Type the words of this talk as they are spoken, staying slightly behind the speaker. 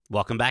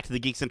Welcome back to the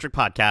Geek-Centric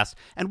Podcast,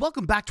 and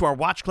welcome back to our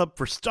Watch Club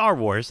for Star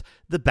Wars: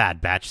 The Bad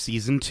Batch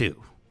Season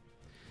 2.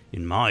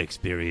 In my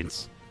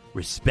experience,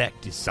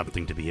 respect is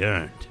something to be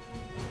earned.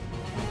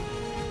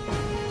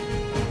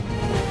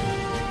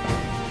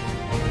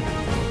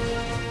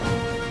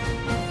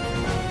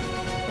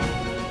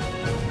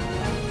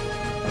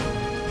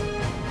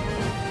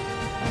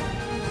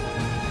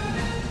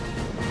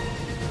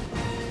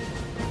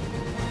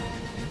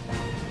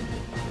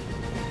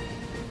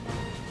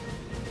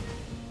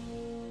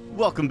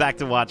 Welcome back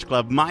to Watch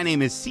Club. My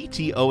name is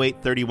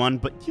CT0831,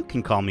 but you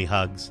can call me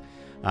Hugs.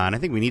 And I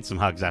think we need some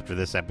hugs after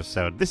this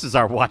episode. This is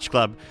our Watch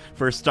Club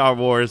for Star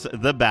Wars: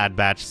 The Bad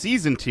Batch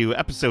Season 2,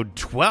 Episode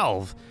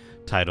 12,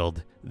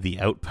 titled The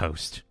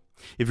Outpost.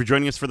 If you're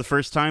joining us for the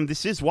first time,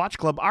 this is Watch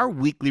Club, our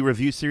weekly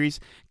review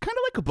series. Kind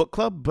of like a book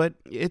club, but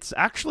it's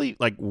actually,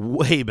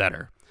 way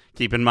better.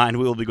 Keep in mind,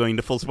 we will be going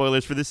into full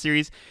spoilers for this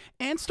series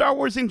and Star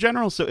Wars in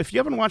general, so if you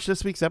haven't watched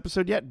this week's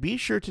episode yet, be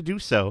sure to do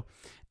so,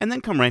 and then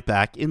come right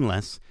back in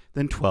less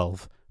than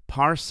 12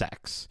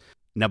 parsecs.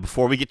 Now,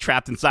 before we get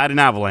trapped inside an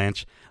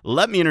avalanche,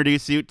 let me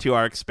introduce you to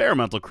our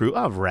experimental crew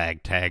of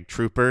ragtag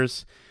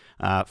troopers.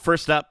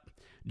 First up,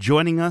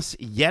 joining us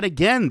yet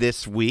again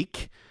this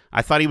week,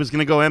 I thought he was going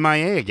to go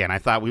MIA again. I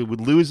thought we would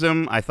lose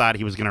him. I thought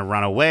he was going to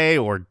run away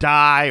or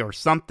die or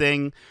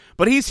something,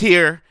 but he's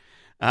here.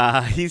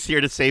 He's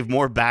here to save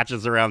more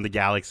batches around the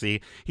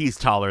galaxy. He's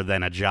taller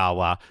than a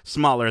Jawa,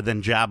 smaller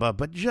than Jabba,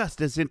 but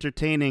just as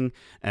entertaining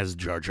as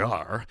Jar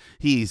Jar.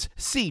 He's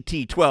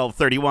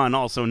CT1231,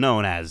 also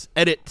known as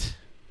Edit.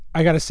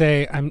 I gotta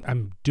say,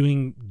 I'm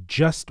doing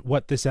just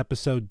what this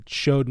episode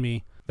showed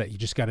me, that you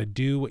just gotta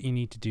do what you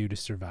need to do to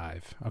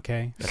survive,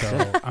 okay? So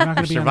I'm not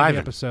gonna be on the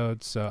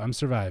episode, so I'm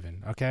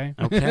surviving, okay?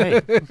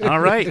 Okay. All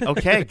right.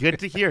 Okay. Good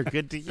to hear.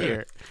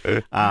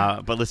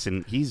 But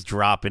listen, he's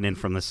dropping in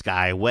from the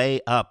sky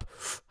way up.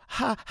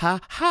 Ha, ha,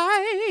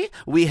 hi.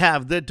 We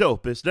have the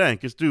dopest,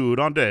 dankest dude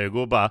on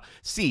Dagobah,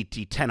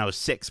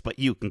 CT1006, but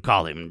you can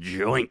call him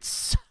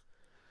Joints.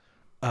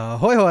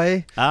 Hoy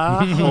hoy.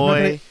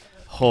 Ahoy.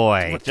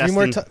 Hoy.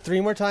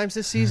 Three more times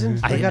this season?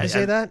 I got to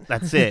say that?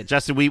 That's it.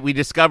 Justin, we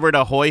discovered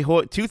a hoy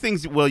hoy. Two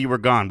things while you were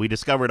gone. We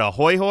discovered a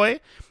hoy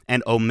hoy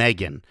and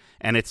Omegan.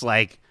 And it's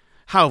like,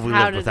 how have we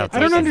lived without that? I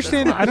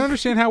don't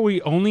understand how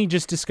we only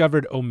just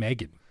discovered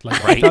Omegan. Right?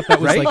 I thought that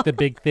was like the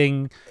big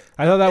thing.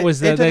 I thought that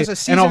was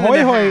and a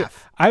hoy hoy.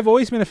 I've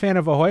always been a fan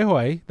of a hoy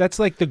hoy. That's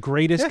like the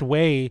greatest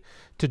way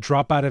to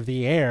drop out of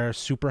the air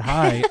super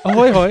high.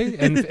 Ahoy hoy,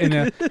 and in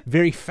a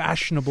very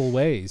fashionable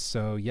way.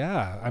 So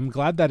yeah, I'm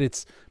glad that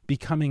it's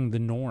becoming the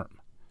norm.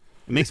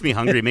 It makes me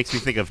hungry. It makes me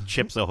think of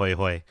Chips Ahoy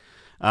Hoy.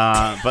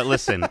 But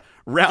listen,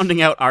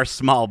 rounding out our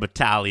small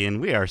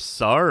battalion, we are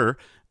Sir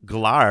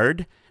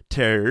Glard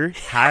Ter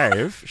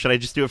Harv. Should I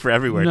just do it for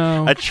everywhere?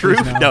 No. A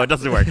troop? No, it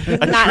doesn't work. A troop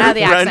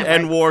friend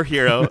and war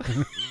hero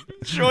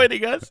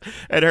joining us.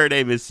 And her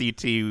name is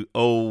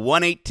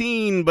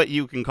CT0118, but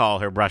you can call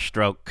her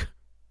Brushstroke.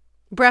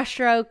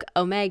 Brushstroke,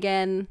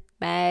 Omegan,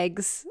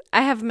 Mags.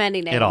 I have many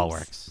names. It all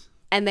works.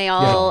 And they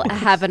all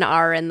have an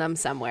R in them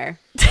somewhere.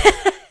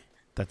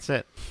 That's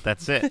it.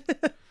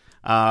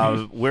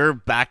 We're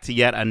back to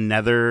yet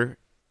another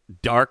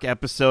dark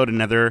episode,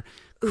 another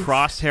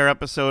Crosshair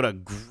episode, a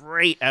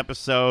great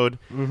episode.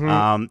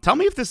 Mm-hmm. Tell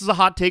me if this is a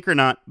hot take or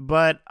not,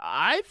 but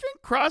I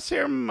think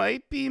Crosshair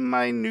might be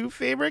my new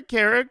favorite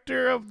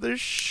character of the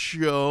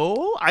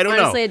show. I don't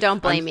know. Honestly, I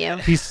don't blame you.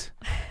 He's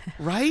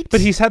right,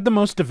 but he's had the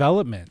most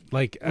development.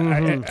 I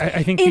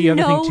think the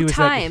other thing too is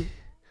that.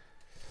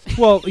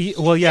 Well,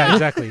 yeah,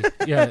 exactly.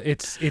 Yeah,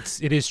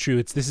 it is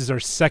true. This is our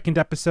second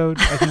episode,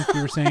 I think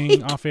we were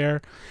saying off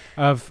air,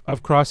 of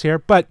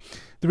Crosshair. But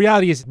the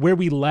reality is, where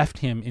we left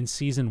him in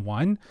season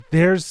 1,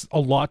 there's a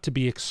lot to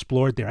be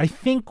explored there. I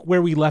think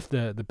where we left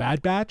the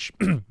Bad Batch,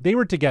 they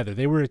were together.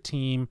 They were a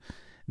team.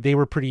 They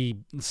were pretty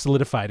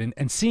solidified,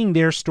 and seeing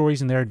their stories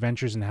and their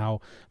adventures and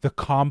how the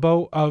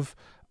combo of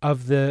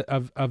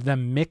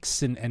them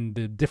mix and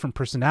the different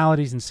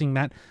personalities and seeing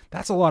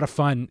that's a lot of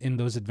fun in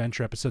those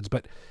adventure episodes.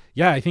 But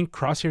yeah, I think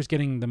Crosshair's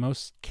getting the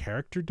most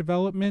character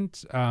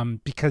development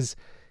because,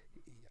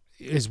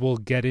 as we'll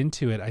get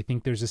into it, I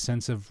think there's a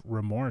sense of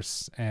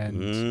remorse and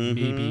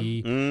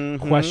maybe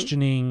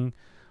questioning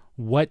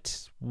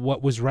what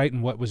was right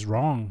and what was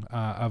wrong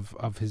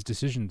of his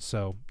decisions.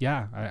 So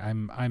yeah,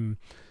 I'm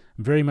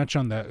very much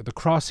on the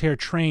Crosshair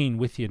train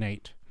with you,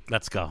 Nate.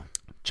 Let's go.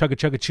 Chugga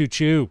chugga choo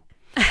choo.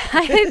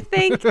 I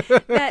think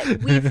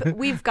that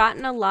we've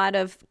gotten a lot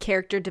of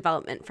character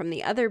development from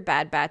the other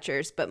Bad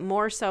Batchers, but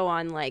more so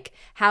on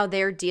how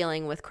they're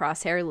dealing with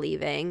Crosshair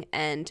leaving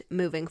and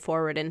moving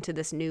forward into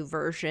this new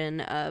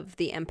version of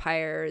the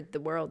Empire,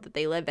 the world that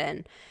they live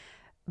in.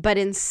 But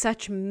in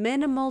such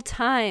minimal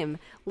time,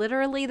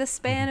 literally the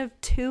span of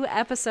 2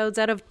 episodes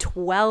out of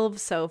 12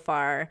 so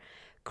far,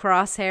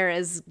 Crosshair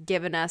has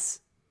given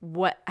us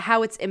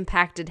how it's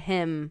impacted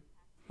him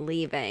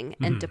leaving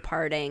and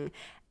departing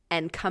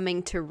and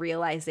coming to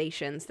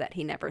realizations that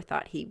he never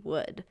thought he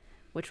would,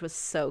 which was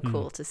so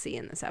cool to see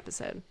in this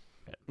episode.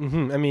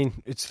 I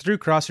mean, it's through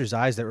Crosshair's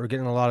eyes that we're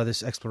getting a lot of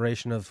this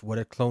exploration of what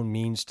a clone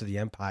means to the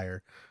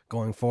Empire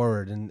going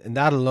forward. And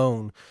that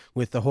alone,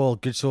 with the whole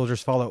good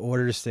soldiers follow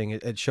orders thing,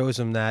 it shows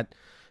them that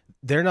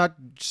they're not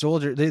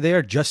soldiers. They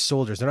are just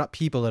soldiers. They're not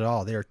people at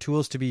all. They are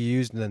tools to be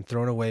used and then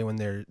thrown away when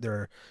there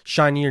are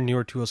shinier,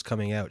 newer tools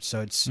coming out.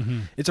 So it's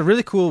a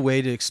really cool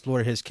way to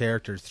explore his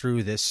character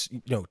through this,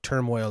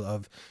 turmoil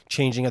of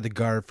changing of the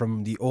guard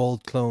from the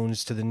old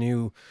clones to the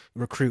new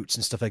recruits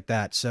and stuff like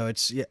that. So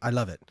I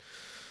love it.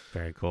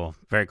 Very cool.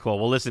 Very cool.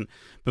 Well, listen,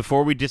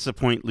 before we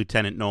disappoint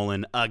Lieutenant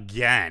Nolan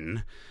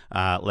again,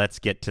 let's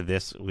get to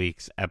this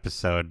week's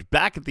episode.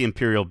 Back at the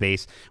Imperial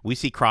base, we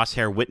see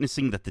Crosshair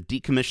witnessing that the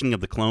decommissioning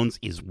of the clones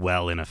is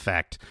well in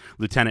effect.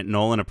 Lieutenant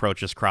Nolan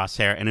approaches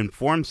Crosshair and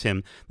informs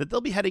him that they'll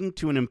be heading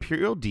to an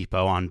Imperial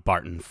depot on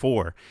Barton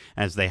 4,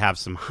 as they have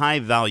some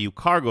high-value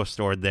cargo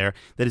stored there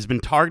that has been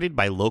targeted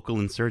by local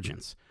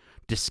insurgents.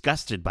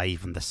 Disgusted by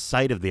even the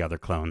sight of the other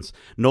clones,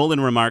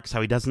 Nolan remarks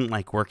how he doesn't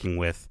like working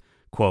with,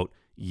 quote,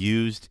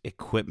 used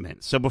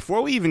equipment. So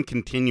before we even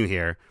continue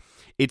here,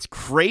 it's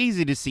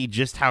crazy to see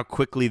just how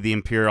quickly the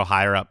Imperial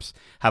higher-ups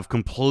have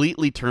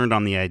completely turned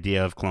on the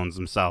idea of clones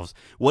themselves.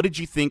 What did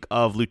you think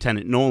of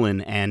Lieutenant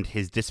Nolan and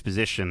his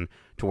disposition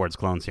towards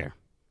clones here?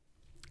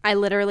 I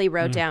literally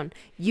wrote down,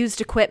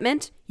 used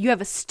equipment, you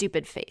have a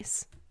stupid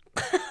face.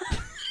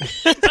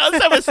 He does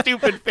have a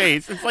stupid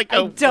face. It's like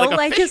I don't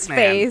like his man.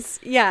 face.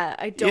 Yeah,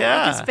 I don't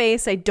like his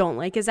face. I don't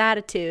like his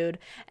attitude.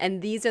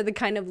 And these are the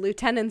kind of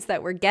lieutenants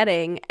that we're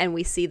getting, and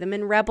we see them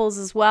in Rebels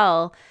as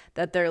well,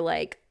 that they're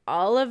like,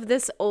 all of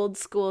this old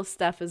school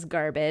stuff is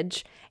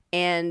garbage,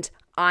 and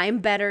I'm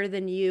better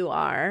than you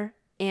are.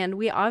 And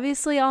we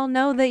obviously all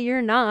know that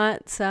you're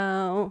not,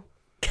 so...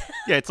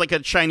 Yeah, it's like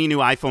a shiny new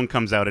iPhone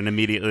comes out and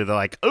immediately they're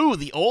like, "Oh,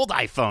 the old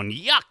iPhone,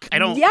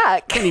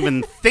 yuck! Can't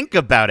even think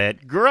about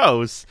it.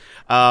 Gross."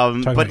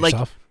 But like,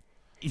 yourself?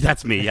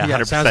 That's me. Yeah,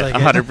 100%. Like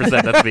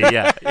 100%. That's me.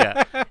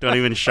 Yeah. Don't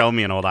even show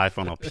me an old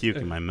iPhone. I'll puke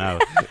in my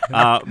mouth.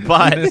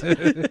 But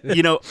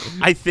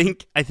I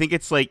think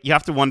it's like you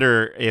have to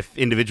wonder if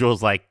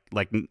individuals like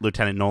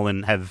Lieutenant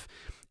Nolan have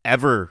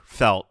ever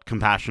felt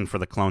compassion for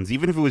the clones,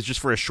 even if it was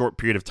just for a short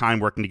period of time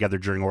working together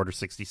during Order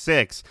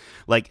 66.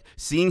 Like,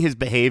 seeing his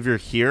behavior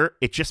here,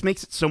 it just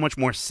makes it so much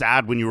more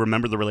sad when you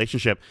remember the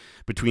relationship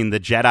between the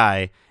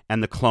Jedi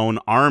and the clone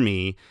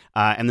army,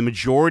 and the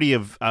majority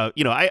of,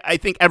 I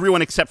think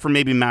everyone except for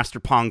maybe Master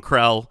Pong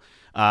Krell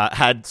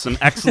had some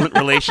excellent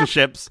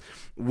relationships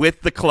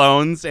with the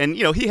clones, and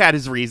he had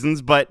his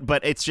reasons, but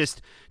it's just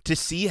to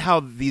see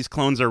how these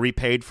clones are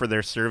repaid for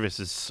their service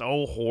is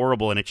so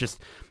horrible, and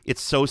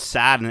it's so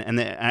sad,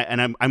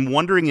 and I'm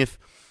wondering if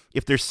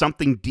there's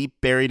something deep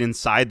buried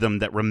inside them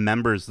that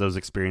remembers those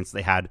experiences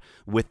they had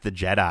with the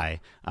Jedi,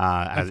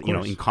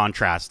 in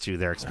contrast to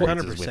their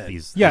experiences 100%. with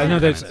these. Yeah,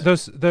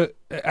 no,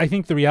 I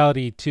think the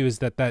reality too is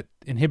that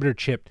inhibitor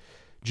chip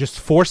just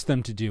forced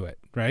them to do it,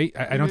 right?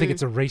 I don't think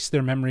it's erased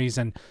their memories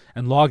and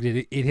logged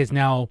it. It has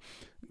now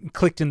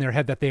clicked in their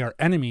head that they are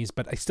enemies,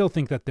 but I still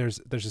think that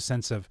there's a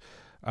sense of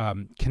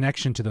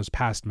connection to those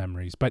past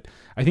memories. But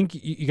I think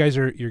you guys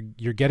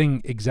you're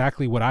getting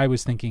exactly what I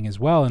was thinking as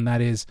well, and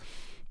that is,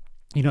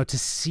 to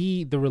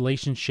see the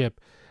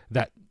relationship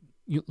that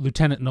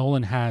Lieutenant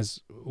Nolan has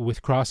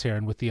with Crosshair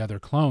and with the other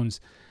clones,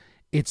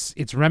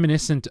 it's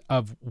reminiscent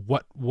of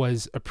what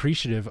was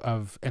appreciative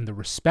of and the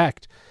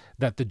respect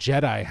that the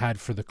Jedi had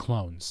for the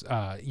clones.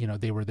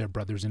 They were their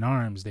brothers in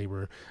arms. They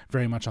were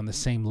very much on the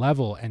same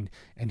level. And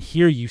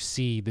here you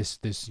see this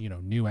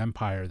new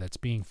empire that's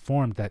being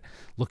formed that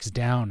looks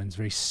down and is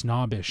very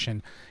snobbish.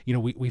 And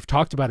we've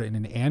talked about it in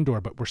an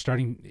Andor, but we're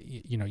starting.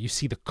 You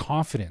see the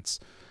confidence.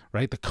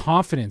 Right, the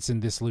confidence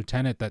in this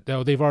lieutenant that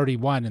they've already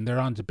won and they're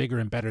on to bigger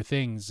and better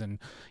things, and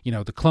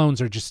the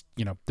clones are just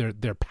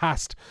they're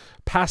past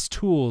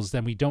tools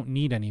that we don't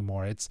need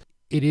anymore. It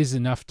is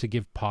enough to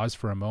give pause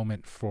for a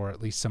moment for at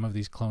least some of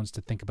these clones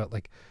to think about,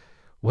 like,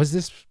 was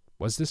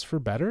this for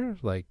better,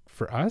 like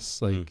for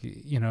us, like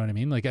you know what I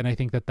mean, like, and I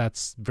think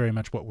that's very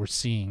much what we're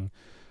seeing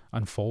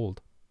unfold.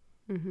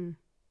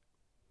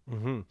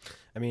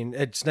 I mean,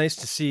 it's nice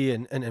to see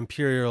an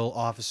Imperial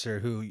officer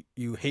who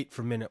you hate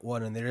from minute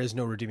one, and there is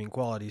no redeeming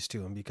qualities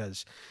to him,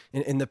 because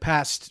in the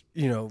past,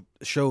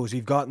 shows,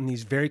 we've gotten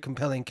these very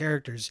compelling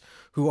characters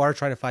who are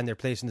trying to find their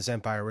place in this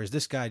empire, whereas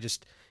this guy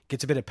just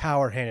gets a bit of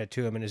power handed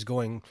to him and is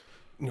going,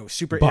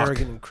 super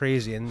arrogant and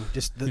crazy, and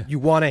just you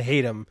want to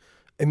hate him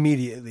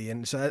immediately.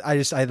 And so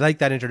I like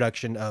that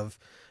introduction of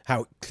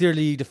how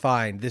clearly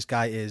defined this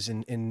guy is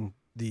in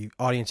the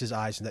audience's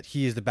eyes, and that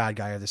he is the bad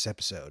guy of this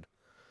episode.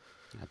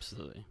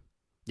 Absolutely.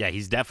 Yeah,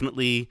 he's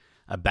definitely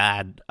a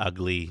bad,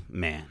 ugly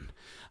man.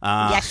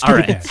 Stupid all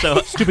right, man.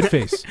 so stupid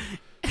face.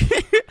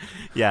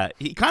 Yeah,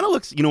 he kind of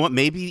looks,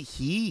 maybe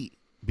he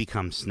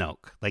becomes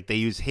Snoke. Like, they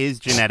use his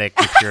genetic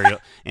material.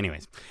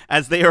 Anyways,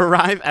 as they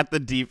arrive at the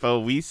depot,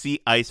 we see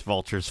ice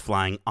vultures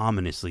flying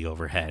ominously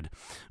overhead.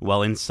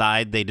 While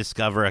inside, they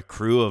discover a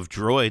crew of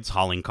droids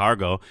hauling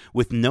cargo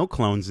with no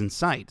clones in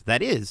sight.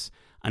 That is,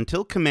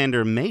 until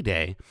Commander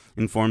Mayday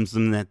informs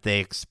them that they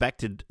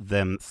expected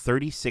them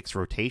 36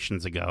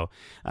 rotations ago,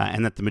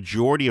 and that the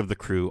majority of the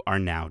crew are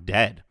now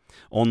dead.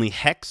 Only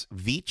Hex,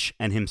 Veach,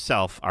 and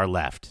himself are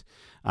left.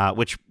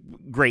 Which,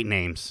 great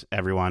names,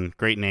 everyone.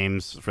 Great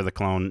names for the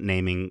clone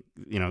naming,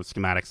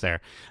 schematics there.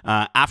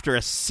 After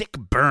a sick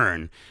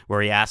burn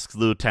where he asks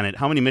the lieutenant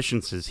how many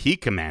missions has he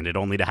commanded,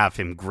 only to have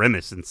him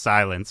grimace in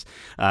silence,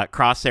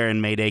 Crosshair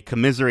and Mayday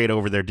commiserate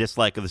over their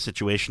dislike of the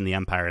situation the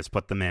Empire has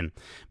put them in.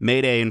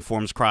 Mayday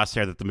informs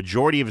Crosshair that the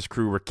majority of his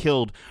crew were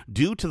killed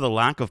due to the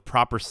lack of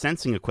proper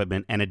sensing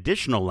equipment and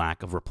additional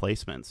lack of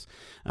replacements.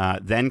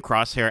 Then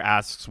Crosshair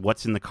asks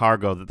what's in the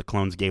cargo that the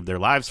clones gave their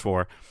lives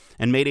for,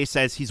 and Mayday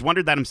says he's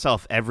wondered that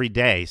himself every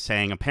day,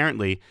 saying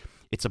apparently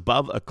it's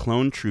above a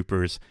clone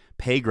trooper's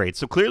pay grade.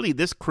 So clearly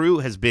this crew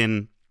has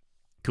been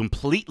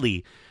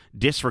completely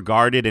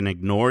disregarded and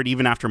ignored,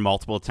 even after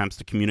multiple attempts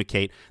to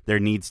communicate their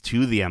needs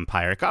to the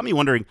Empire. It got me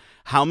wondering,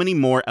 how many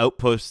more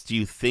outposts do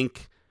you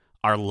think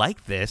are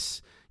like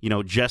this,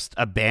 just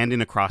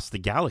abandoned across the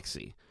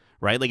galaxy?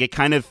 Right? Like, it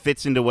kind of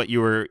fits into what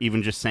you were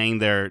even just saying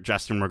there,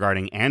 Justin,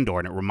 regarding Andor.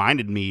 And it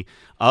reminded me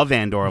of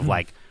Andor, of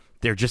like,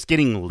 they're just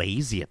getting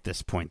lazy at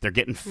this point. They're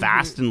getting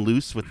fast and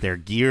loose with their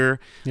gear.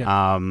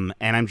 Yeah. And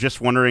I'm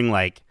just wondering,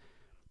 like,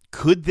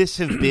 could this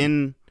have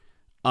been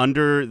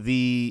under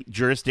the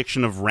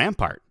jurisdiction of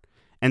Rampart?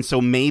 And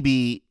so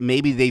maybe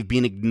they've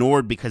been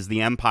ignored because the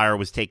Empire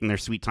was taking their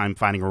sweet time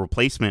finding a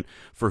replacement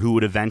for who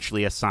would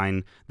eventually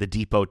assign the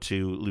depot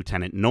to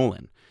Lieutenant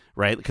Nolan,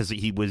 right? Because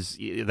he was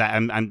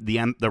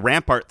the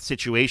Rampart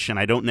situation.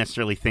 I don't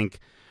necessarily think,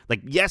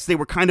 like, yes, they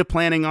were kind of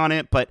planning on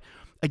it, but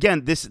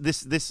again,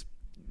 this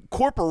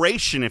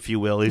corporation, if you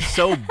will, is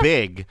so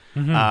big.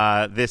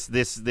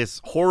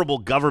 This horrible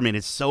government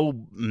is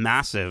so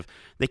massive,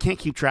 they can't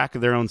keep track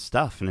of their own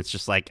stuff. And it's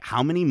just like,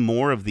 how many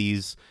more of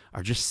these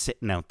are just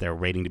sitting out there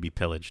waiting to be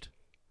pillaged?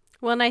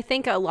 Well, and I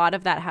think a lot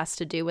of that has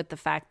to do with the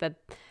fact that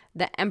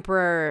the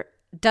Emperor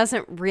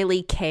doesn't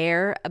really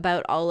care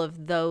about all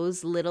of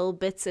those little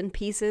bits and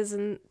pieces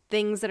and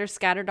things that are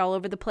scattered all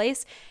over the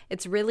place.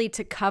 It's really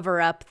to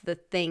cover up the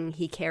thing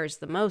he cares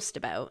the most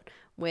about,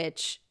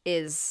 which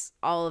is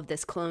all of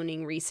this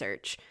cloning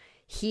research.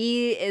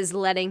 He is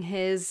letting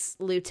his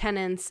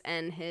lieutenants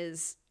and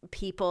his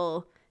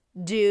people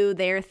do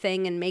their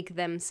thing and make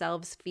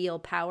themselves feel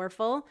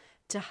powerful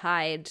to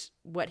hide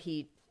what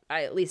he,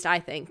 at least I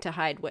think, to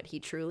hide what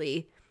he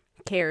truly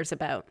cares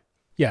about.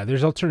 Yeah,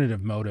 there's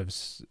alternative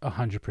motives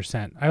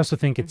 100%. I also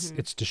think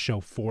it's to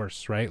show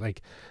force, right?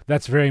 Like,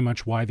 that's very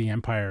much why the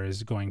Empire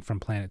is going from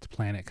planet to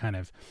planet, kind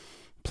of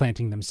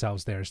planting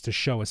themselves there, is to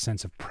show a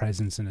sense of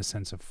presence and a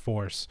sense of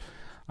force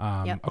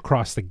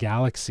across the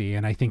galaxy.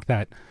 And I think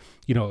that,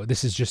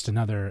 this is just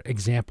another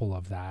example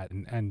of that.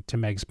 And to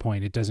Meg's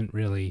point, it doesn't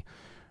really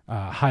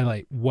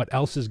highlight what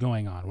else is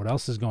going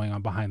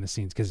on behind the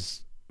scenes,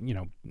 because,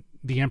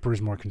 the Emperor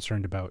is more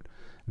concerned about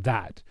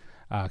that.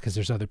 Because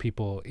there's other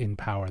people in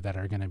power that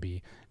are going to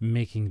be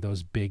making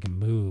those big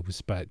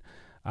moves. But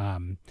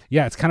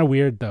it's kind of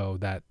weird, though,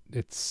 that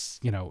it's,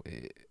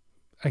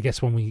 I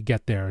guess when we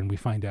get there and we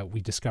find out, we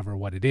discover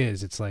what it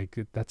is, it's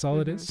like, that's all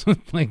it is?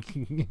 Like,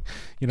 you know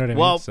what I mean?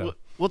 Well,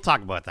 we'll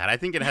talk about that. I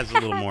think it has a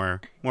little more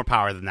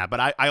power than that.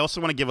 But I also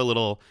want to give a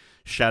little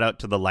shout out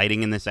to the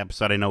lighting in this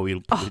episode. I know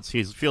it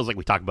feels like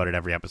we talk about it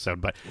every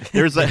episode, but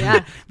there's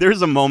a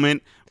there's a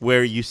moment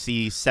where you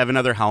see 7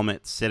 other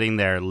helmets sitting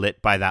there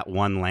lit by that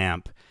one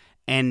lamp,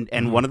 and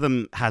one of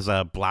them has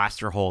a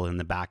blaster hole in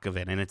the back of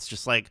it, and it's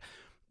just like,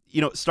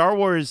 Star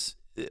Wars.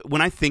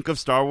 When I think of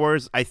Star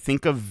Wars, I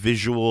think of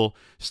visual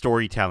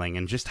storytelling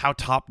and just how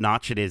top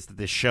notch it is that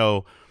this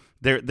show.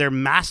 They're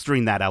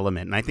mastering that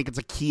element, and I think it's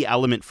a key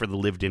element for the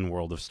lived-in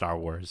world of Star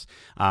Wars.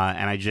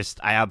 And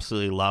I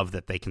absolutely love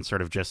that they can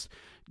sort of just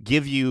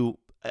give you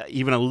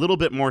even a little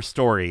bit more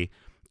story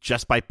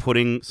just by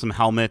putting some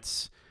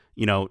helmets,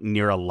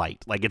 near a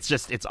light. Like, it's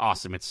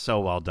awesome. It's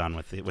so well done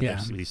with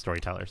these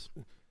storytellers.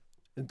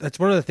 That's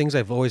one of the things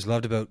I've always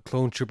loved about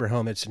clone trooper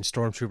helmets and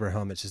stormtrooper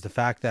helmets, is the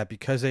fact that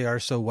because they are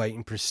so white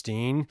and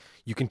pristine,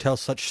 you can tell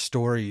such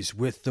stories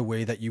with the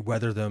way that you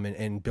weather them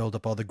and build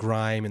up all the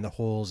grime and the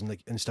holes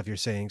and stuff you're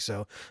saying.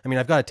 So, I mean,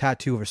 I've got a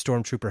tattoo of a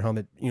stormtrooper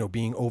helmet,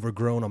 being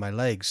overgrown on my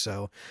legs.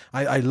 So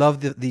I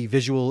love the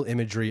visual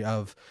imagery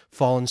of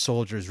fallen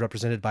soldiers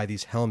represented by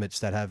these helmets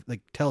that have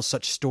tell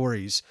such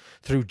stories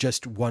through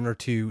just 1 or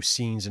 2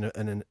 scenes in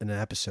an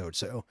episode.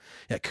 So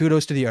yeah,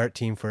 kudos to the art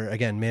team for,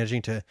 again,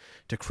 managing to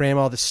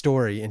cram all the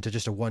story into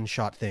just a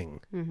one-shot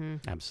thing.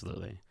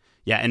 Absolutely.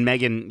 Yeah, and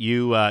Megan,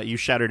 you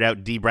shouted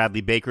out D.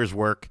 Bradley Baker's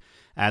work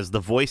as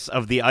the voice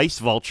of the Ice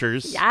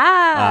Vultures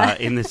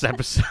in this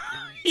episode.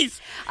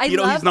 He's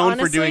known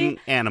for doing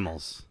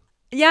animals.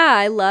 Yeah,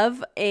 I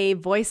love a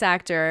voice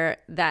actor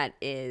that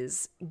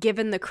is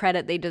given the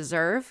credit they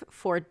deserve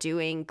for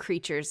doing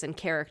creatures and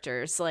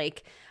characters.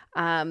 Like,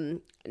 now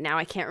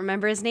I can't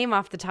remember his name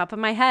off the top of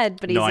my head,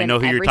 but he's in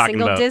every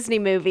single Disney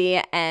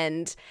movie,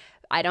 and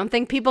I don't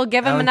think people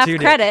give him enough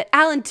credit.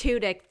 Alan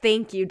Tudyk.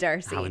 Thank you,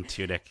 Darcy. Alan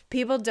Tudyk.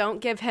 People don't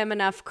give him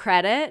enough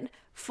credit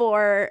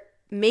for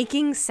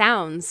making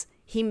sounds.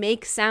 he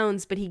makes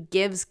sounds, but he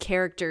gives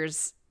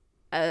characters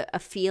a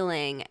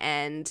feeling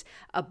and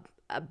a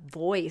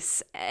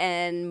voice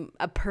and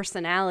a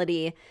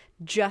personality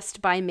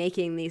just by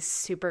making these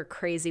super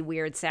crazy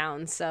weird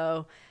sounds.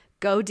 So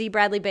go D.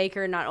 Bradley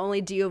Baker. Not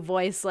only do you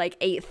voice like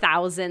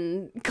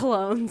 8,000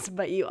 clones,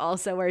 but you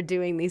also are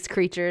doing these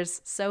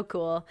creatures. So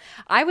cool.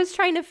 I was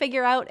trying to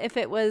figure out if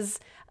it was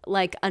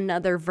like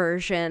another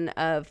version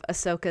of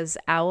Ahsoka's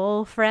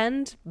owl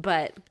friend,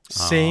 but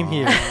same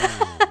here.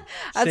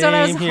 That's what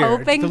I was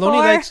hoping for.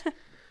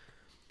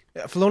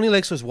 Filoni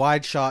likes those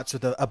wide shots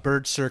with a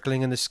bird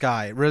circling in the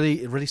sky. It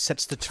really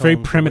sets the tone. It's very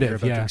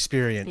primitive, about the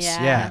experience.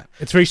 Yeah.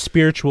 It's very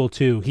spiritual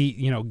too. He,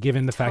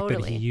 given the fact that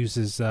Totally. he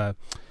uses the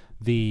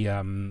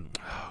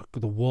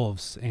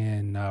wolves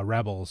in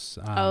Rebels.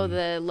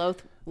 The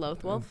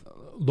Loth Wolf?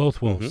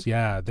 Loth wolves,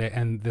 yeah,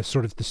 and the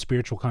sort of the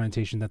spiritual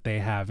connotation that they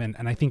have, and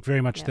I think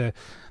very much the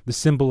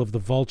symbol of the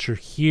vulture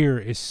here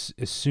is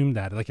assumed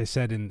that, like I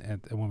said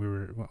when we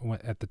were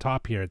at the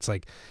top here, it's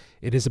like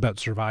it is about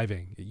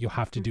surviving. You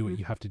have to do what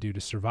you have to do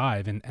to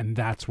survive, and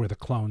that's where the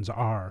clones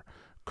are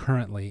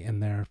currently in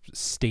their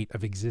state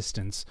of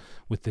existence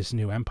with this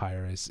new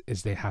empire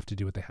is they have to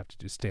do what they have to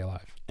do to stay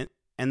alive.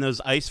 And those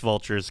ice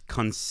vultures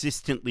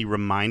consistently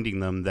reminding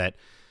them that,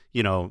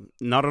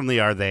 not only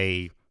are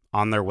they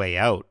on their way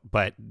out,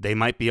 but they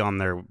might be on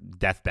their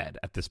deathbed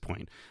at this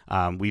point.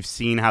 We've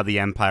seen how the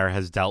Empire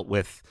has dealt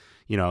with,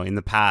 in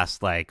the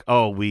past, like,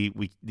 we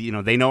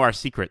they know our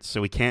secrets,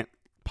 so we can't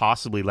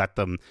possibly let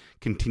them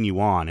continue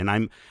on.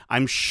 And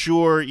I'm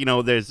sure,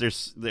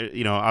 there's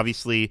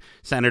obviously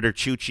Senator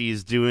Chuchi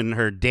is doing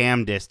her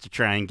damnedest to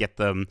try and get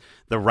them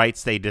the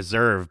rights they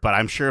deserve. But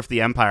I'm sure if the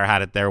Empire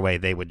had it their way,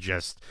 they would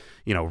just,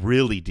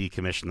 really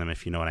decommission them,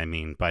 if you know what I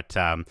mean. But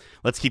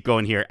let's keep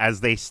going here. As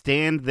they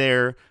stand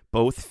there,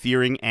 both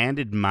fearing and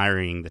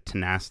admiring the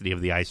tenacity of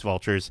the ice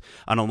vultures,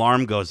 an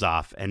alarm goes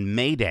off, and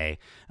Mayday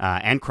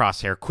and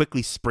Crosshair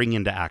quickly spring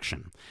into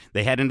action.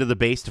 They head into the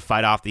base to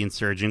fight off the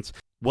insurgents.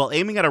 While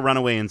aiming at a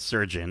runaway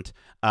insurgent,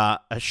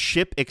 a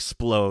ship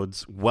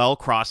explodes while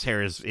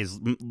Crosshair is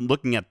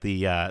looking at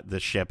the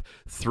ship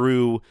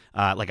through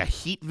like a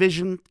heat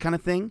vision kind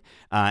of thing,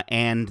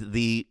 and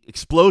the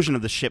explosion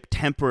of the ship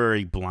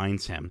temporarily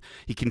blinds him.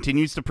 He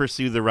continues to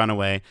pursue the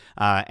runaway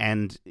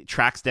and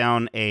tracks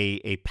down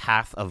a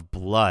path of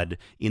blood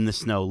in the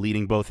snow,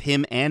 leading both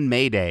him and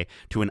Mayday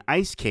to an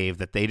ice cave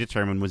that they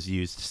determine was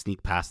used to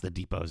sneak past the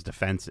depot's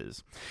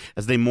defenses.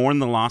 As they mourn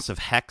the loss of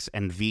Hex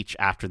and Veach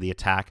after the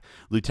attack,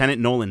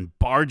 Lieutenant Nolan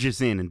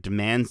barges in and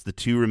demands the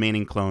two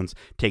remaining clones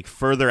take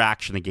further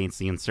action against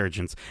the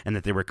insurgents and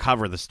that they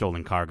recover the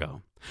stolen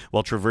cargo.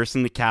 While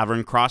traversing the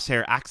cavern,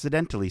 Crosshair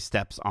accidentally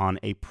steps on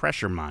a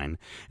pressure mine,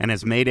 and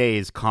as Mayday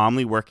is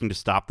calmly working to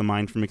stop the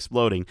mine from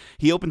exploding,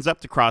 he opens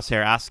up to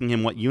Crosshair asking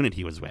him what unit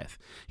he was with.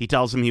 He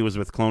tells him he was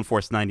with Clone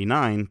Force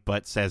 99,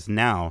 but says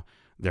now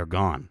they're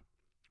gone.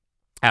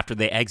 After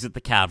they exit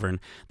the cavern,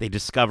 they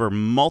discover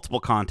multiple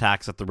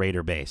contacts at the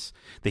raider base.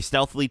 They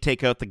stealthily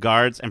take out the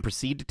guards and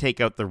proceed to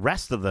take out the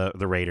rest of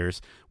the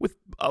raiders with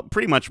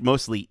pretty much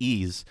mostly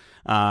ease.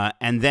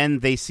 And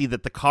then they see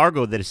that the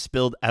cargo that is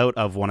spilled out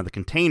of one of the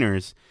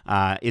containers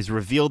is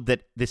revealed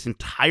that this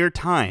entire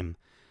time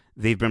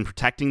they've been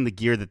protecting the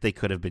gear that they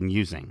could have been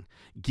using.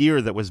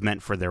 Gear that was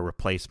meant for their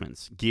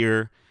replacements.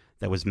 Gear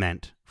that was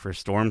meant for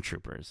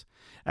stormtroopers.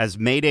 As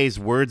Mayday's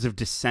words of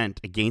dissent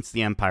against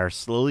the Empire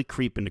slowly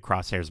creep into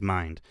Crosshair's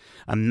mind,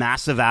 a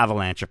massive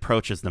avalanche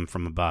approaches them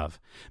from above.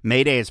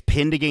 Mayday is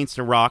pinned against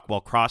a rock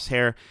while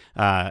Crosshair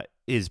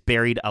is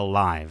buried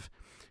alive.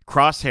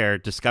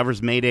 Crosshair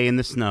discovers Mayday in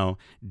the snow,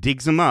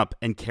 digs him up,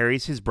 and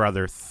carries his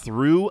brother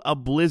through a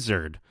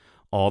blizzard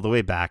all the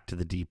way back to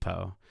the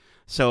depot.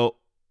 So,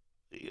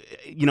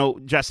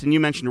 Justin, you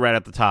mentioned right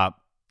at the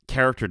top,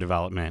 character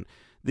development.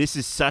 This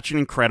is such an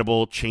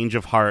incredible change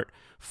of heart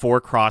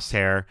for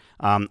Crosshair.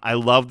 I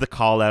love the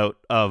call out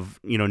of,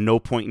 no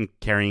point in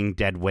carrying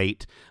dead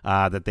weight,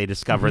 that they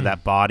discover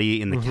that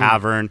body in the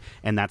cavern.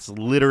 And that's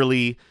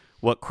literally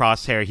what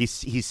Crosshair,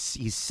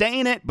 he's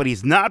saying it, but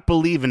he's not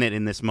believing it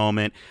in this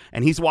moment.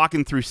 And he's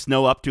walking through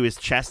snow up to his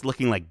chest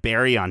looking like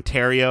Barry,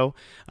 Ontario.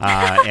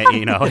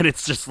 And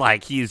it's just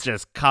like, he's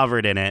just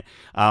covered in it.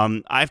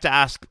 I have to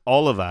ask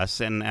all of us,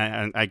 and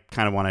I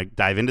kind of want to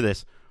dive into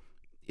this.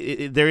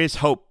 There is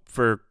hope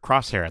for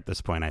Crosshair at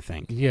this point, I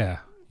think. Yeah.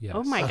 Yes.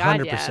 Oh my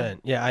God, 100%.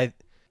 Yeah,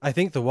 I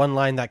think the one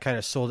line that kind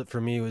of sold it for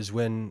me was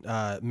when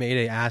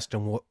Mayday asked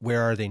him,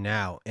 where are they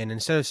now? And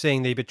instead of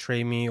saying they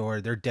betray me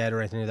or they're dead or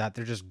anything like that,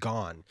 they're just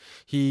gone.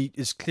 He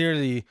is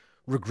clearly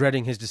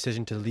regretting his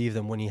decision to leave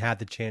them when he had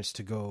the chance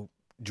to go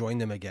join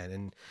them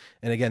again.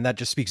 And again, that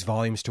just speaks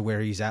volumes to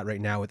where he's at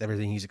right now with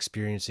everything he's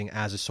experiencing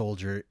as a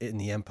soldier in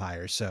the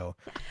Empire. So,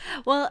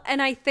 well,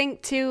 and I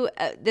think too,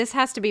 this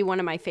has to be one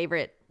of my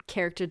favorite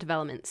character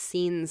development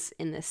scenes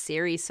in this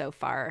series so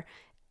far,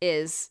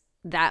 is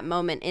that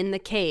moment in the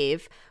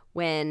cave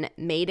when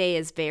Mayday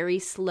is very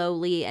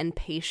slowly and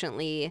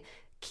patiently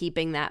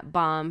keeping that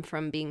bomb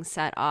from being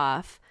set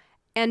off,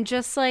 and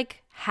just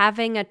like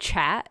having a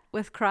chat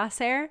with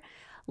Crosshair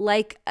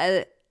like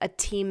a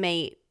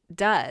teammate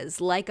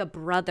does, like a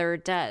brother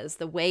does.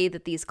 The way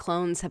that these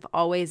clones have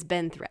always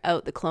been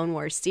throughout the Clone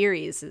Wars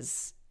series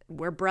is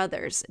we're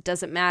brothers. It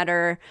doesn't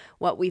matter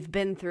what we've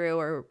been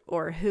through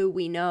or who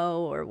we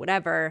know or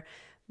whatever.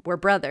 We're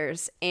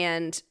brothers.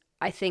 And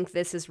I think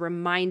this is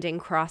reminding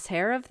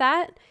Crosshair of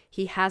that.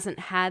 He hasn't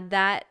had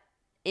that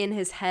in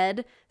his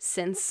head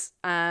since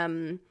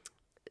Order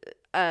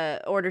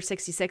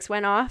 66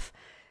 went off.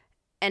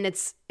 And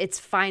it's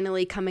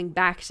finally coming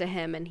back to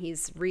him, and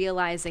he's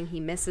realizing he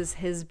misses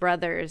his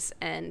brothers,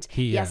 and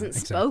he hasn't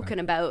spoken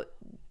about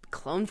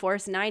Clone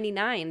Force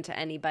 99 to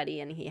anybody,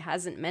 and he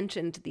hasn't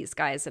mentioned these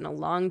guys in a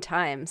long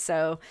time.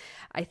 So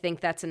I think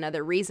that's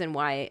another reason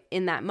why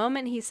in that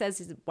moment he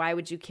says, why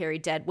would you carry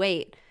dead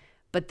weight?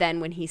 But then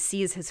when he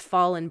sees his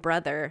fallen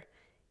brother,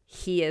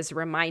 he is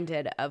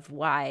reminded of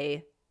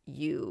why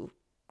you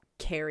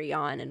carry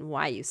on and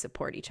why you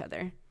support each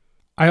other.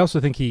 I also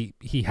think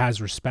he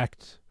has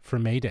respect for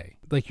Mayday.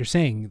 Like you're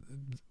saying,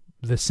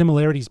 the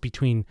similarities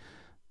between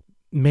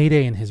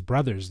Mayday and his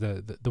brothers,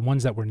 the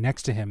ones that were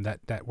next to him,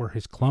 that were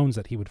his clones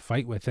that he would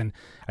fight with. And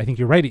I think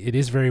you're right. It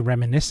is very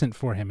reminiscent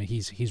for him.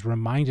 He's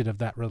reminded of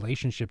that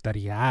relationship that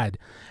he had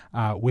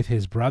with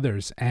his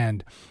brothers.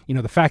 And, you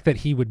know, the fact that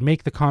he would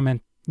make the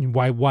comment,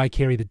 why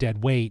carry the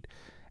dead weight?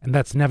 And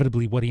that's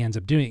inevitably what he ends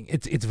up doing.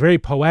 It's very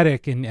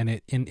poetic and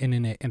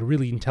in a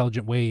really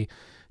intelligent way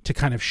to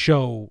kind of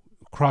show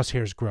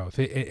Crosshair's growth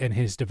and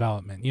his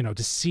development, you know,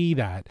 to see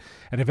that,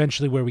 and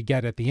eventually where we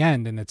get at the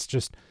end. And it's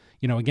just,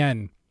 you know,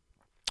 again,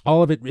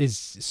 all of it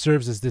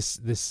serves as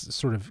this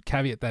sort of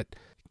caveat that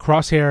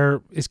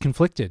Crosshair is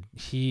conflicted.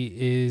 He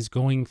is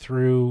going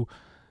through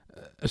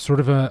a sort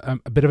of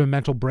a bit of a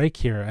mental break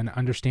here, and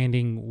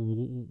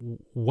understanding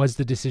was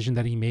the decision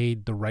that he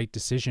made the right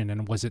decision,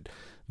 and was it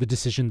the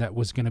decision that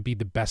was going to be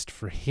the best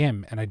for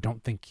him? And I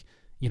don't think,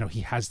 you know,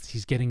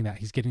 he's getting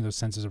those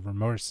senses of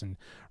remorse and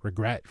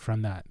regret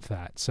from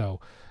that. So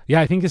yeah,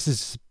 I think this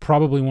is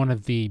probably one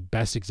of the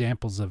best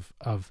examples of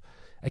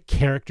a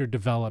character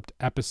developed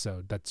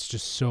episode that's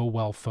just so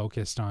well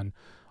focused on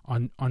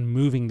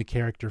moving the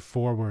character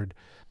forward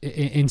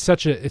in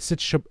such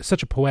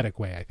a poetic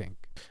way.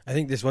 I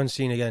think this one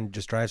scene again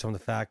just drives home the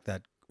fact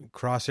that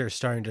Crosshair is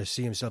starting to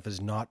see himself as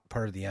not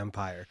part of the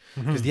Empire,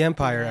 because the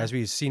Empire, as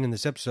we've seen in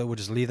this episode, would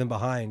just leave them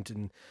behind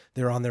and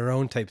they're on their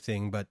own type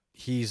thing. But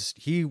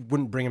he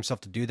wouldn't bring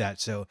himself to do that.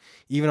 So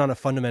even on a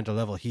fundamental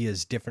level, he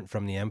is different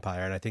from the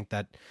Empire, and I think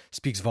that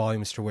speaks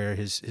volumes to where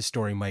his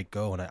story might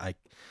go. And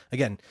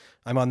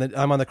I'm on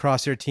the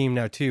Crosshair team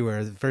now too,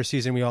 where the first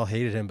season we all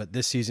hated him, but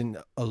this season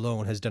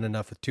alone has done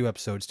enough with 2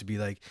 episodes to be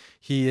like,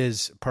 he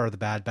is part of the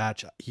Bad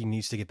Batch. He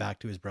needs to get back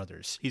to his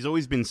brothers. He's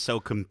always been so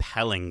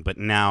compelling, but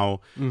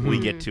now we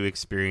get to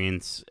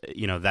experience,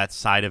 you know, that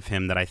side of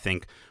him that I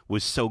think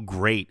was so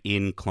great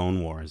in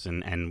Clone Wars,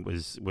 and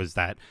was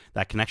that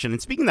connection.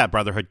 And speaking of that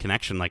brotherhood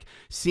connection, like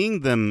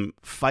seeing them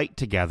fight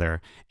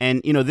together,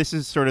 and you know, this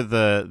is sort of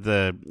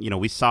the you know,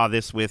 we saw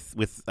this with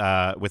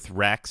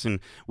Rex, and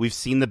we've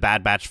seen the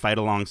Bad Batch fight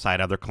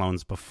alongside other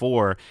clones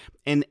before,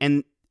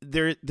 and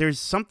there's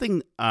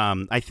something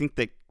I think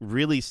that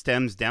really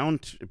stems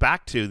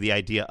back to the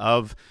idea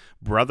of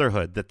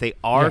brotherhood, that they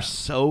are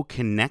so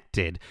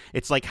connected.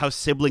 It's like how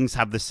siblings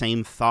have the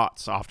same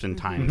thoughts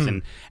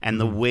oftentimes, and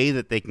the way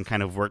that they can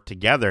kind of work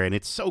together. And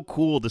it's so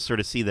cool to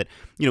sort of see that,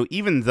 you know,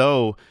 even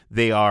though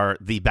they are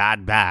the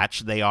Bad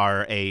Batch, they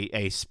are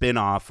a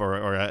spin-off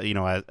or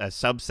a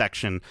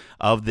subsection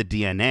of the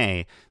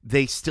DNA,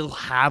 they still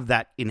have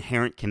that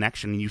inherent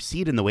connection. And you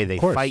see it in the way they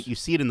fight. You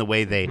see it in the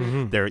way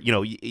they're, you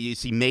know, you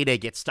see Mayday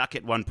get stuck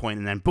at one point,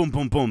 and then boom,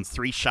 boom, boom,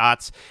 3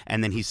 shots,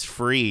 and then he's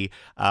free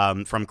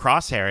from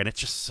Crosshair. And it's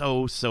just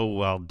so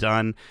well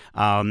done.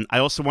 I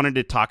also wanted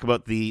to talk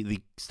about the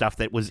stuff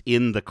that was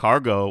in the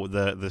cargo,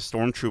 the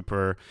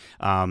Stormtrooper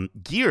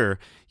gear.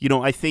 You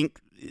know, I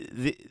think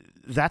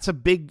that's a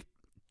big,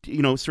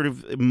 you know, sort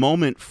of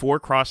moment for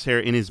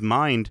Crosshair in his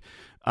mind,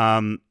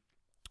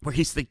 where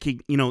he's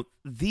thinking, you know,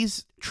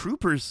 these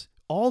troopers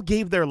all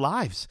gave their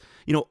lives.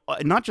 You know,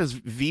 not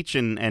just Veach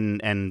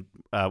and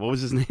what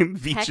was his name,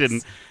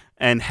 Veach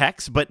and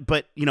Hex,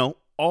 but you know,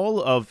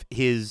 all of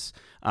his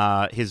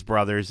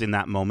brothers in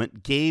that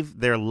moment gave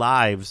their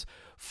lives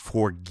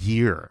for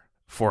gear,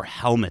 for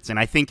helmets. And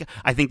I think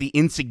the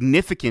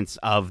insignificance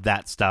of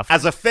that stuff,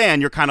 as a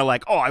fan, you're kind of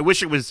like, oh, I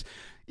wish it was,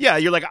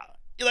 you're like,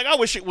 I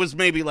wish it was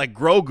maybe like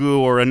Grogu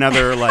or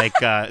another like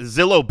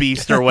Zillo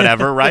Beast or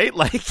whatever, right?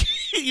 Like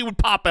he would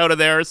pop out of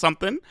there or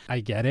something. I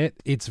get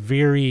it. It's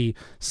very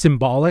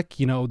symbolic.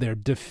 You know, they're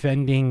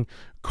defending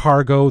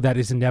cargo that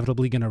is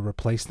inevitably going to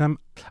replace them.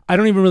 I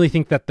don't even really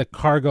think that the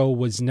cargo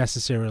was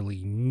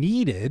necessarily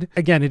needed.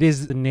 Again, it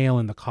is the nail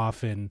in the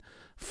coffin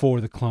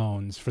for the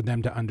clones, for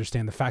them to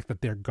understand the fact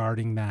that they're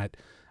guarding that.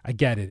 I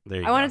get it.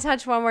 I want to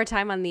touch one more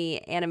time on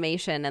the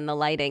animation and the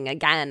lighting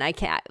again.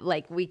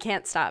 We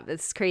can't stop.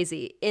 It's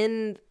crazy.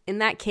 In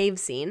that cave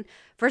scene,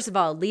 first of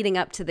all, leading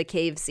up to the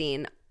cave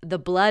scene, the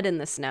blood in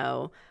the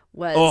snow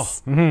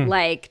was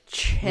like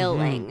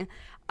chilling.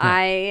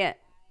 Yeah.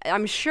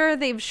 I'm sure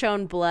they've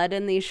shown blood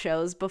in these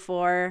shows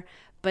before,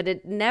 but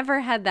it never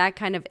had that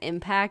kind of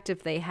impact.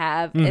 If they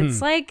have,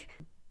 it's like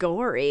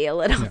gory a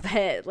little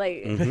bit,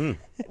 like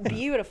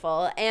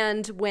beautiful.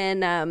 And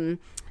when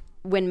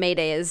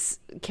Mayday is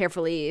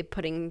carefully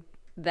putting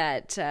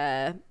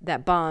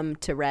that bomb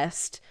to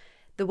rest,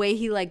 the way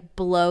he like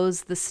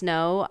blows the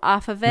snow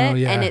off of it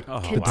and it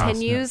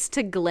continues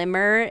to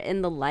glimmer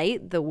in the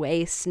light the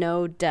way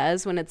snow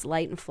does when it's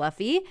light and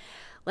fluffy,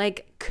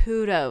 like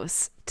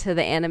kudos to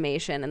the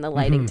animation and the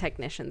lighting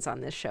technicians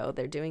on this show.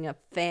 They're doing a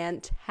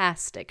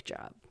fantastic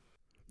job.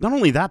 Not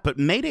only that, but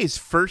Mayday's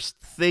first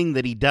thing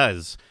that he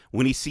does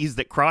when he sees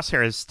that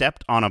Crosshair has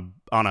stepped on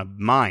a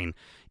mine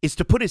is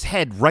to put his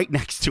head right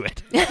next to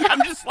it.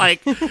 I'm just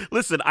like,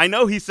 listen, I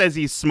know he says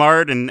he's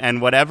smart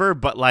and whatever,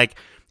 but like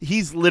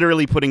he's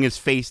literally putting his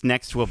face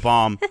next to a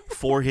bomb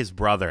for his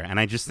brother. And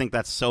I just think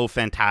that's so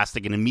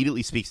fantastic and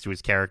immediately speaks to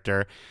his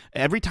character.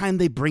 Every time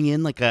they bring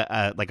in like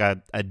a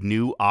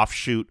new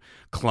offshoot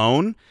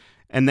clone,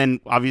 and then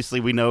obviously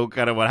we know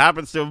kind of what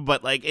happens to him,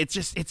 but like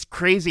it's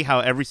crazy how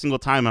every single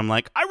time I'm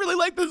like, I really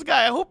like this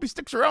guy. I hope he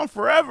sticks around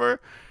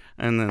forever.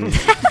 And then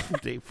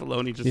Dave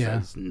Filoni just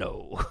says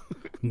no.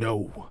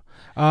 No.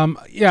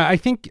 I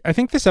think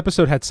this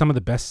episode had some of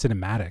the best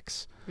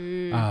cinematics.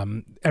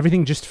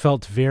 Everything just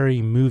felt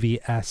very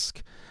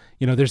movie-esque.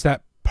 You know, there's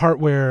that part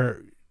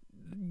where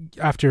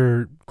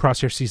after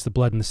Crosshair sees the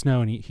blood in the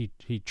snow and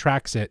he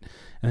tracks it,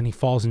 and then he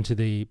falls into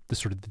the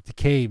sort of the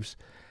caves.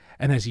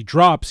 And as he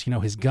drops, you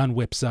know, his gun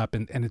whips up,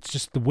 and it's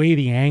just the way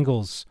the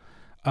angles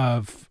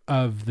of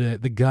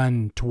the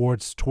gun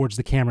towards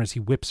the camera as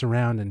he whips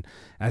around, and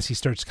as he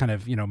starts kind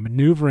of, you know,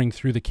 maneuvering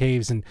through the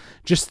caves, and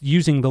just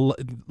using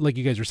like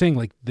you guys were saying,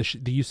 like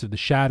the use of the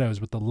shadows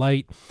with the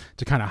light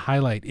to kind of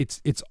highlight.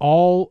 It's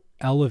all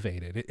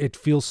elevated. It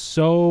feels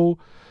so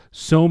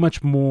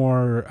much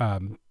more.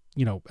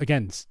 You know,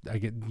 again, I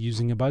get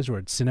using a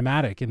buzzword,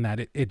 cinematic, in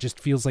that it just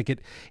feels like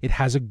it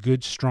has a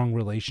good, strong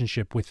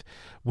relationship with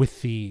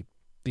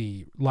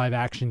the live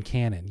action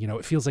canon. You know,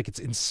 it feels like it's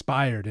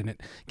inspired and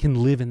it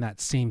can live in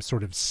that same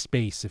sort of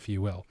space, if you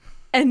will.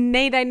 And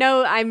Nate,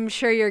 I'm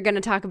sure you're going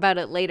to talk about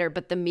it later,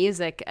 but the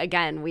music,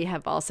 again, we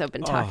have also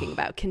been talking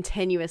about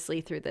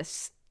continuously through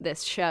this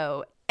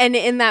show. And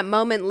in that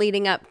moment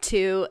leading up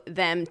to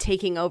them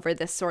taking over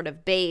this sort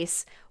of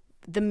base,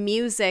 the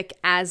music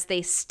as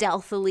they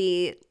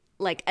stealthily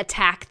like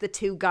attack the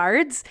two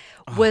guards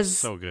was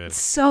so good,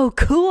 so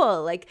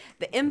cool. Like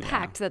the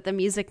impact that the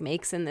music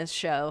makes in this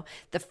show,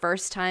 the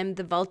first time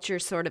the vulture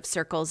sort of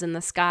circles in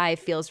the sky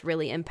feels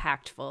really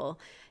impactful.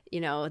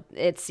 You know,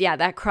 it's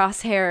that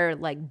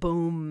Crosshair like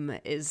boom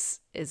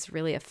is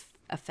really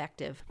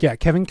effective. Yeah,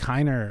 Kevin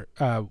Kiner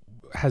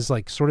has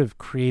like sort of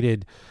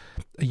created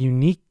a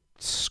unique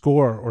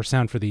score or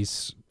sound for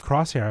these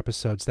Crosshair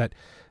episodes that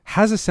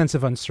has a sense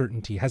of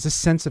uncertainty, has a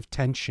sense of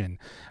tension,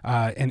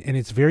 and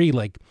it's very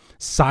like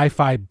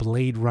sci-fi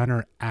Blade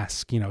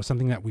Runner-esque, you know,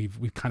 something that we've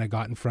kind of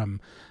gotten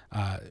from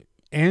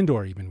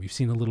Andor even. We've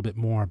seen a little bit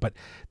more, but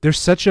there's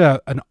such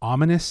an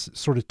ominous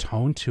sort of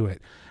tone to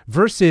it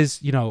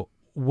versus, you know,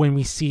 when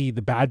we see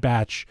the Bad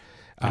Batch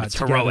it's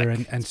together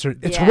heroic.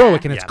 It's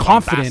heroic and it's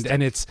confident, bombastic.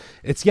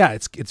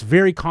 and it's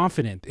very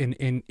confident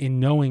in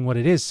knowing what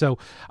it is. So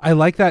I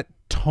like that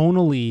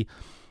tonally.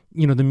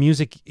 You know, the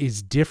music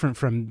is different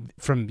from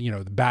you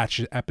know, the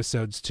Batch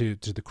episodes to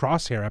the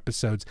Crosshair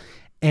episodes,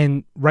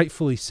 and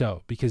rightfully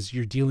so, because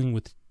you're dealing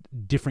with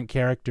different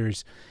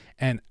characters,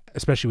 and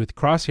especially with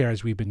Crosshair,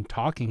 as we've been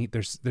talking,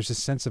 there's a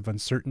sense of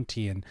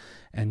uncertainty and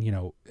you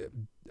know,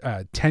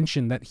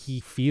 tension that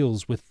he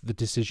feels with the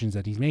decisions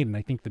that he's made, and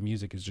I think the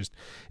music is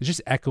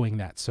just echoing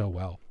that so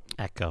well.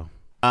 Echo.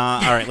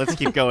 All right, let's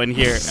keep going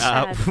here.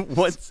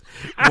 Once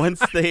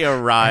they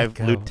arrive,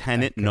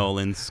 Lieutenant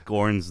Nolan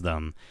scorns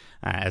them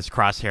as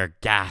Crosshair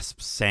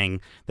gasps,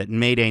 saying that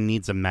Mayday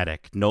needs a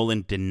medic.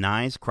 Nolan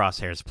denies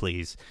Crosshair's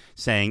pleas,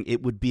 saying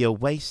it would be a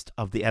waste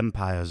of the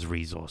Empire's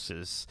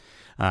resources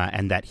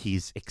and that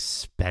he's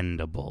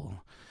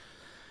expendable.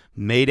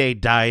 Mayday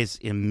dies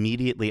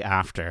immediately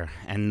after,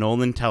 and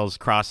Nolan tells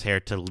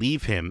Crosshair to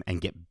leave him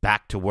and get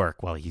back to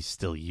work while he's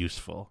still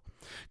useful.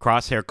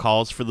 Crosshair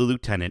calls for the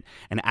lieutenant,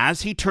 and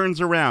as he turns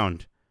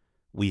around,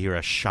 we hear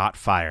a shot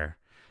fire,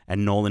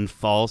 and Nolan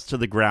falls to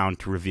the ground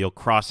to reveal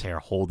Crosshair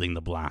holding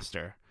the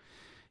blaster.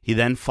 He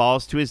then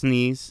falls to his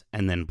knees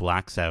and then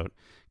blacks out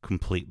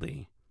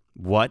completely.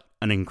 What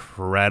an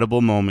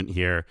incredible moment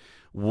here.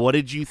 What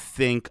did you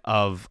think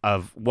of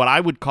what I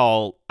would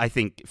call, I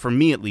think, for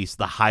me at least,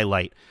 the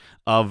highlight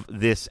of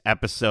this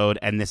episode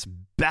and this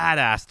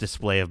badass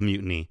display of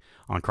mutiny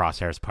on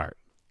Crosshair's part?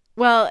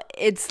 Well,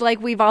 it's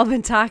like we've all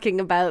been talking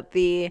about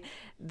the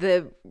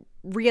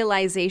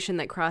realization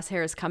that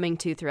Crosshair is coming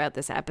to throughout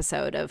this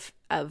episode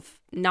of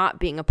not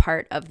being a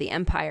part of the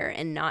Empire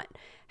and not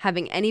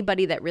having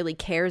anybody that really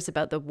cares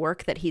about the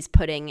work that he's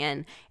putting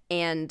in,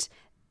 and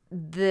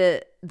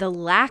the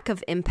lack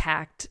of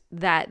impact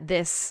that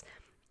this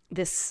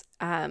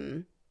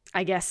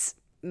I guess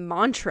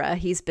mantra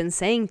he's been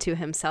saying to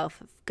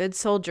himself, good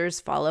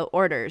soldiers follow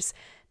orders,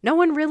 no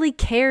one really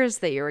cares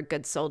that you're a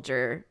good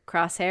soldier,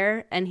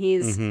 Crosshair. And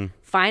he's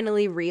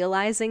finally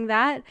realizing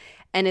that.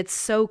 And it's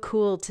so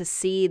cool to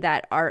see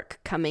that arc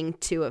coming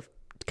to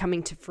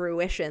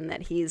fruition,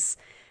 that he's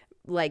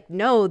like,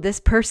 no, this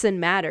person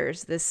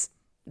matters.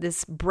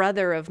 This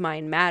brother of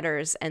mine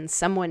matters, and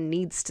someone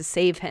needs to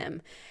save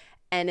him.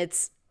 And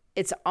it's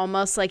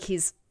almost like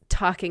he's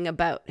talking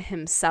about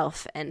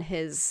himself and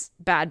his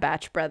Bad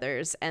Batch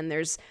brothers, and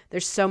there's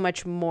so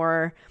much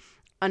more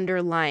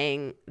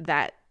underlying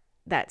that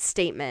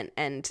statement,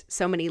 and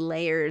so many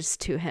layers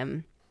to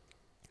him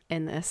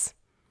in this.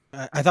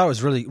 I thought it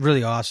was really,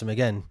 really awesome.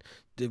 Again,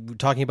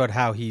 talking about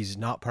how he's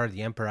not part of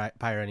the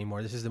Empire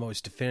anymore. This is the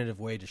most definitive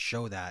way to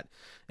show that.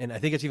 And I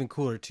think it's even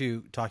cooler,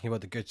 too, talking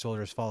about the good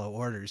soldiers follow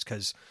orders,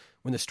 because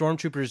when the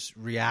stormtroopers'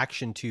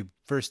 reaction to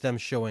first them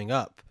showing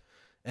up,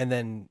 and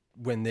then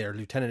when their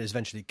lieutenant is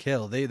eventually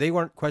killed, they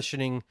weren't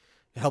questioning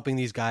helping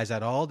these guys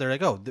at all. They're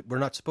like, oh, we're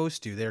not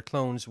supposed to. They're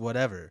clones,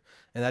 whatever.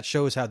 And that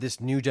shows how this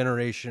new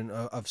generation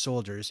of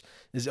soldiers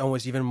is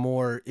almost even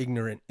more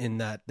ignorant in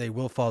that they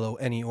will follow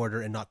any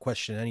order and not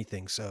question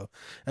anything. So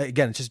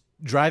again, it's just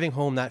driving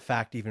home that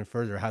fact even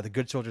further, how the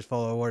good soldiers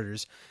follow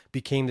orders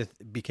became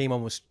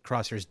almost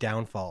Crosshair's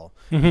downfall,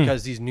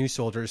 because these new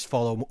soldiers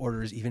follow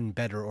orders even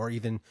better, or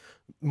even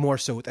more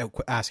so without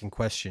asking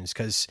questions.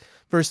 Because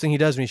first thing he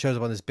does when he shows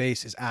up on this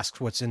base is asks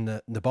what's in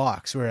the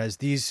box, whereas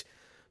these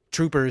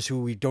troopers,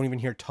 who we don't even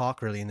hear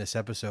talk really in this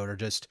episode, are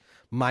just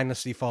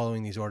mindlessly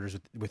following these orders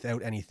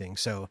without anything.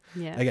 So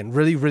again,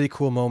 really, really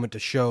cool moment to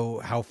show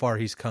how far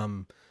he's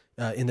come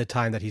in the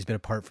time that he's been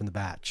apart from the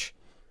batch.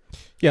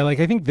 Yeah, like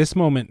I think this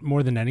moment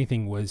more than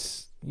anything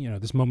was,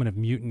 this moment of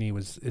mutiny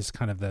is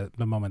kind of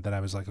the moment that I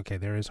was like, okay,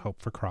 there is hope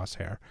for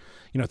Crosshair.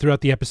 Throughout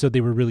the episode,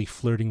 they were really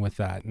flirting with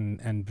that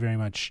and very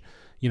much,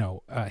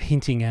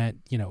 hinting at,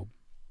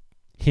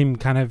 him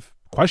kind of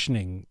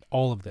questioning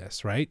all of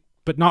this, right?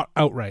 But not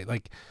outright.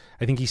 Like,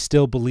 I think he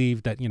still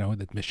believed that,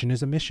 the mission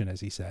is a mission, as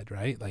he said,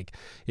 right? Like,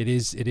 it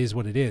is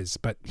what it is.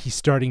 But he's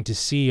starting to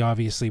see,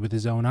 obviously, with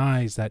his own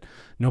eyes, that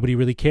nobody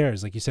really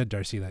cares. Like you said,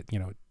 Darcy, that,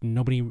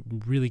 nobody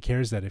really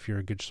cares that if you're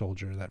a good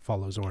soldier that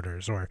follows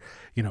orders, or,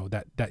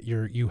 that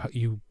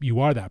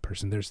you are that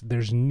person.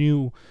 There's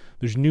new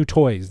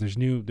toys. There's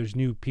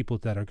new people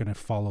that are going to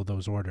follow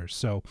those orders.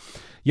 So,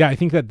 yeah, I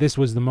think that this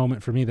was the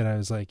moment for me that I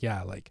was like,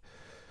 yeah, like,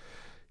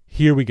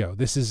 here we go.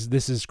 This is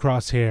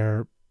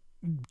Crosshair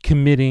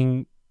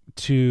committing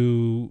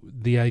to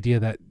the idea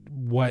that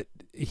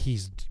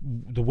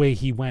the way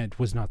he went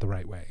was not the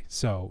right way.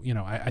 So,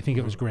 I think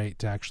it was great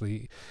to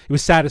it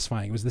was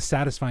satisfying. It was the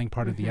satisfying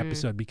part of the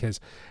episode, because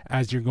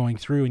as you're going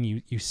through and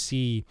you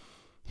see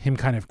him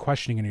kind of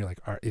questioning, and you're like,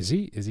 is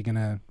he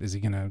gonna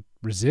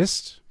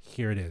resist?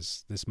 Here it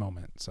is, this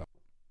moment. So,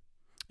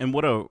 and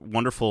what a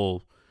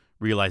wonderful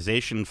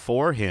realization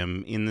for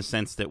him, in the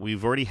sense that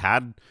we've already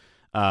had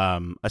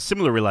a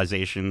similar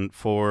realization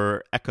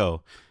for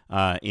Echo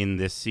in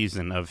this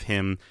season, of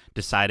him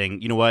deciding,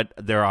 you know what,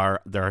 there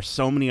are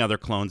so many other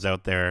clones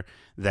out there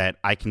that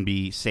I can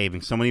be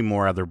saving, so many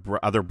more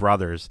other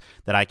brothers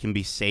that I can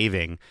be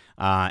saving,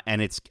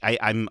 and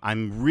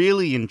I'm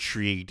really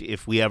intrigued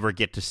if we ever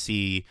get to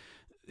see,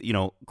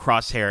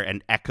 Crosshair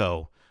and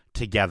Echo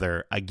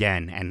together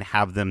again, and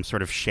have them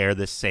sort of share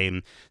this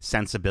same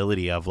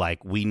sensibility of,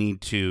 like, we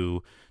need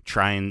to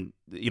try and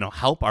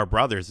help our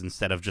brothers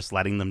instead of just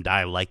letting them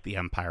die like the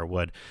Empire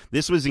would.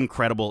 This was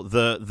incredible.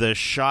 The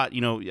shot,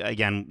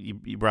 again,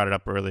 you brought it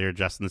up earlier,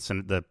 Justin,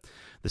 the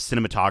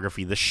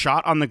cinematography, the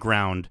shot on the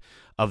ground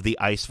of the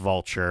ice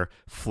vulture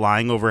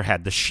flying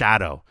overhead, the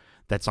shadow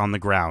that's on the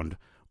ground,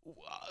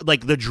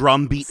 like the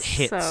drum beat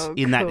hits so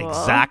in that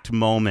exact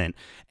moment,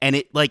 and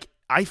it, like,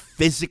 I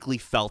physically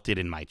felt it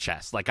in my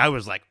chest. Like, I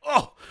was like,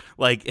 oh,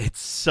 like,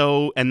 it's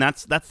so, and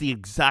that's the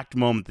exact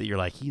moment that you're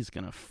like, he's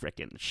going to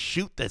frickin'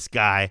 shoot this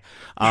guy.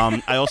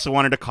 I also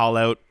wanted to call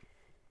out,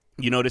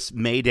 you notice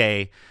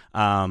Mayday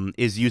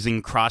is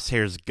using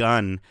Crosshair's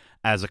gun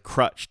as a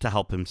crutch to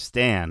help him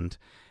stand.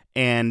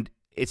 And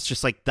it's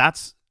just like,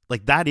 that's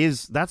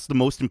the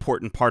most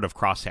important part of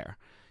Crosshair.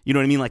 You know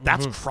what I mean? Like,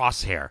 that's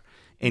Crosshair.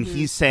 And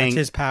he's saying, that's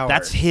his power.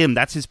 That's him.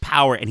 That's his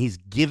power. And he's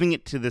giving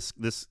it to this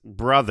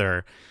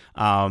brother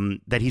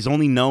that he's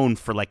only known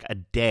for like a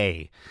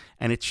day.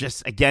 And it's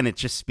just, again, it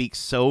just speaks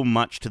so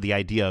much to the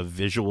idea of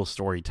visual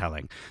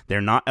storytelling.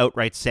 They're not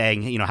outright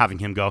saying, having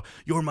him go,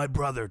 "You're my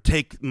brother,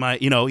 take my,"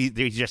 he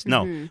just,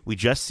 no. We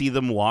just see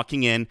them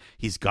walking in.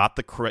 He's got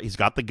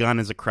the gun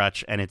as a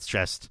crutch, and it's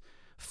just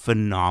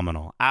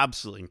phenomenal.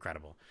 Absolutely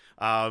incredible.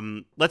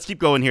 Let's keep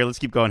going here.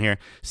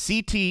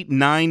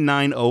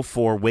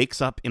 CT-9904 wakes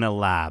up in a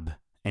lab,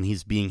 and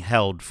he's being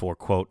held for,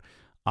 quote,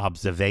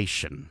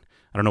 observation.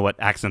 I don't know what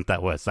accent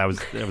that was. I was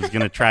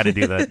going to try to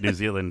do the New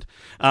Zealand.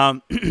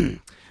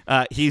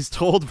 He's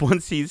told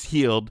once he's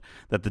healed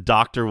that the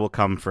doctor will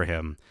come for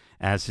him.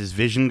 As his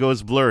vision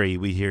goes blurry,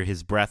 we hear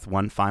his breath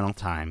one final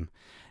time,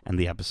 and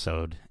the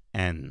episode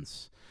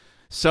ends.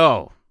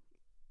 So,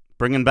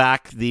 bringing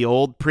back the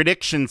old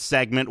prediction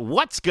segment,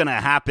 what's going to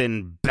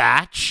happen,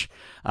 Batch?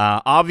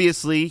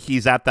 Obviously,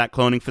 he's at that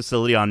cloning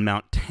facility on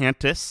Mount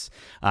Tantus,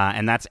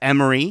 and that's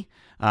Emery.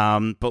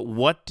 But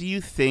what do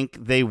you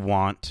think they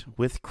want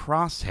with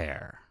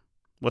Crosshair?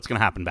 What's going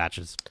to happen,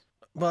 Batches?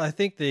 Well, I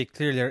think they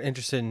clearly are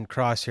interested in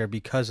Crosshair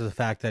because of the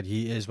fact that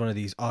he is one of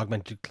these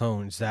augmented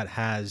clones that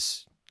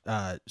has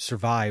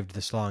survived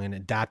this long and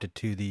adapted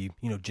to the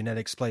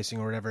genetic splicing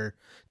or whatever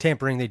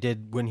tampering they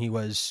did when he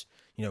was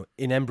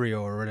in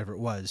embryo or whatever it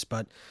was.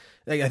 But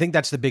I think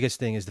that's the biggest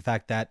thing, is the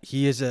fact that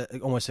he is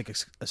almost like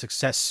a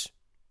success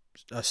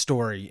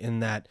story, in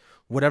that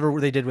whatever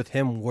they did with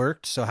him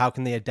worked. So how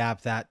can they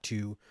adapt that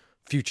to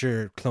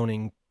future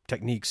cloning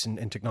techniques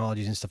and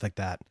technologies and stuff like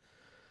that?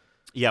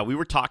 Yeah, we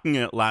were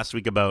talking last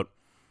week about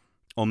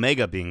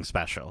Omega being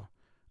special.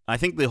 I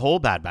think the whole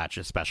Bad Batch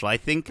is special. I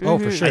think,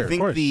 for sure. I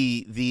think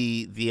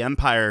the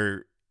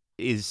Empire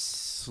is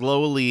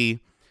slowly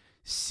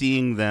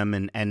seeing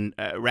them and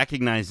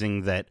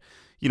recognizing that,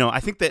 I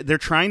think that they're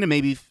trying to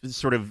maybe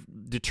sort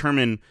of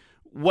determine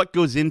what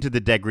goes into the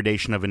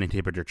degradation of an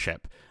inhibitor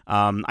chip.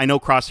 I know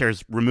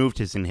Crosshair's removed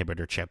his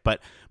inhibitor chip, but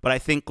I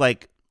think,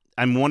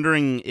 I'm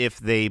wondering if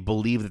they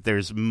believe that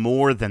there's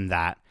more than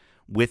that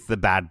with the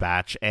Bad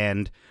Batch,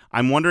 and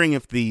I'm wondering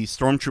if the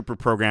Stormtrooper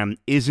program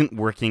isn't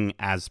working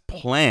as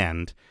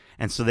planned,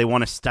 and so they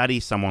want to study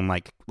someone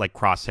like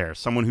Crosshair,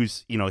 someone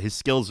who's, his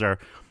skills are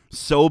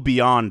so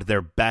beyond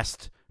their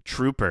best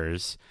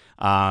troopers,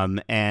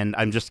 and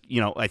I'm just,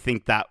 I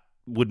think that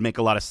would make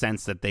a lot of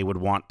sense that they would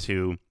want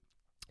to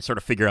sort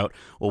of figure out,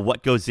 well,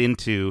 what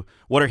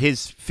are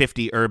his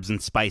 50 herbs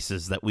and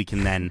spices that we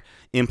can then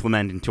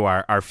implement into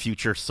our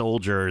future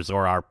soldiers,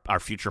 or our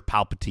future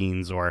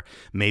Palpatines, or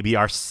maybe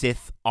our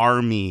Sith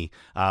army,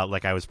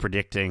 like I was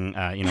predicting,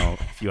 a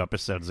few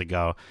episodes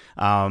ago.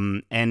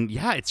 And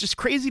yeah, it's just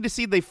crazy to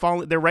see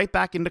they're right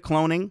back into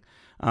cloning.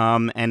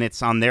 And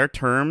it's on their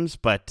terms,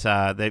 but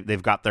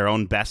they've got their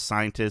own best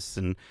scientists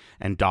and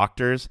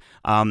doctors.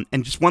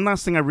 And just one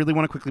last thing I really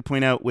want to quickly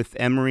point out with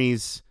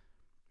Emery's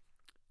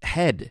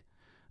head.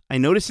 I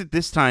noticed it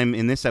this time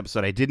in this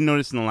episode. I didn't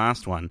notice in the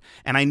last one.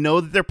 And I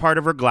know that they're part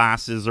of her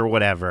glasses or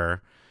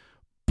whatever,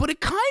 but it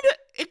kind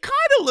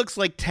of looks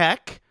like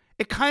tech.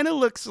 It kind of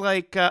looks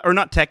like, or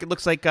not tech, it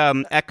looks like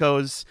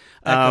Echo's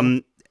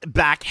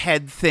back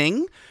head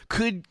thing.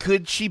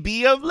 Could she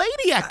be a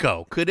Lady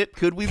Echo?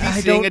 Could we be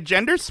seeing a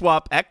gender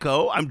swap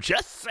Echo? I'm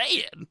just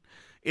saying.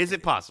 Is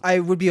it possible?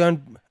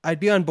 I'd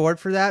be on board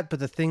for that, but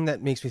the thing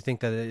that makes me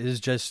think that it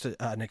is just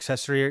an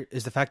accessory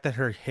is the fact that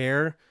her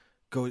hair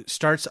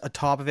starts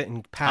atop of it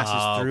and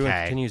passes through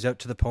and continues out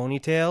to the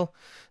ponytail.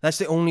 That's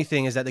the only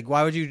thing, is that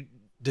why would you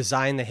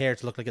design the hair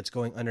to look like it's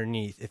going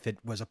underneath if it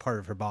was a part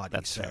of her body?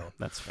 That's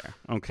fair.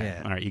 Okay.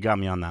 Yeah. All right. You got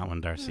me on that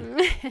one, Darcy.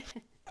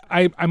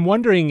 I'm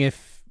wondering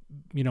if,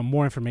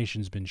 more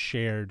information's been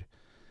shared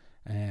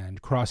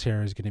and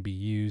Crosshair is going to be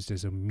used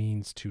as a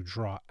means to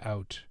draw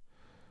out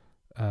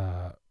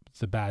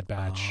the Bad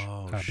Batch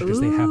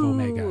because they have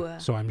Omega.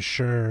 So I'm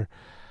sure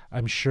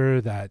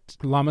that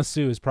Lama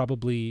Su has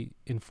probably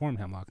informed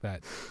Hemlock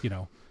that,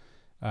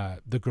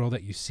 the girl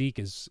that you seek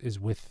is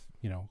with,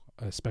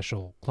 a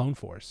special clone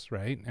force,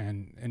 right?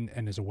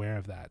 And is aware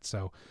of that.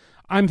 So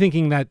I'm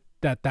thinking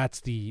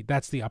that's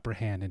the upper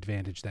hand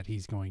advantage that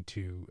he's going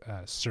to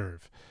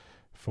serve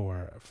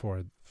for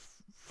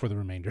the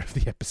remainder of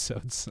the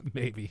episodes.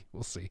 Maybe.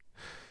 We'll see.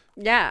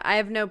 Yeah, I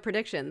have no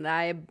prediction.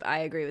 I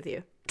agree with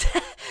you.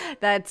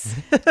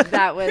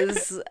 That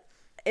was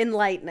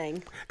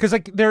enlightening, because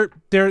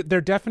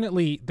they're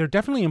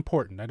definitely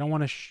important. I don't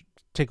want to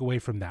take away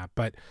from that,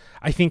 but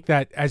I think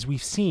that, as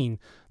we've seen,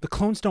 the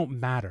clones don't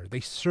matter. They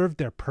serve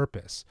their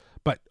purpose,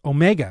 but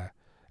Omega,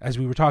 as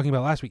we were talking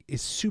about last week,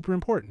 is super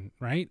important,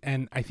 right?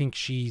 And I think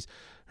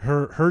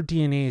her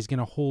DNA is going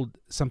to hold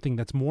something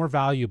that's more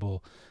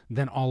valuable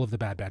than all of the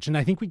Bad Batch. And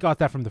I think we got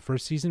that from the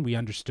first season. We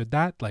understood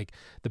that,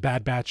 the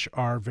Bad Batch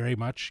are very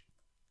much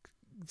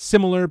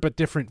similar but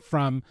different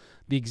from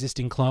the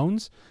existing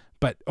clones.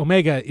 But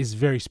Omega is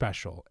very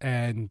special,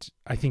 and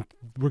I think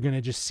we're going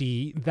to just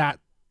see that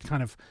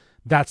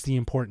that's the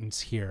importance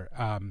here.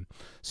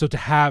 So to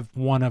have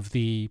one of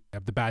the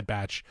Bad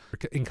Batch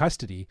in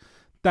custody,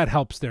 that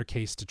helps their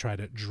case to try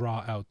to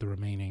draw out the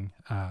remaining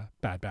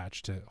Bad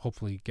Batch to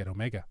hopefully get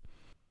Omega.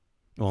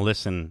 Well,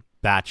 listen,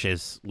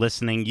 Batches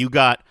listening, you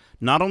got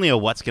not only a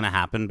what's going to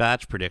happen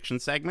Batch prediction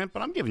segment,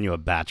 but I'm giving you a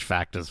Batch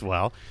fact as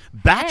well.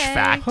 Batch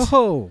fact,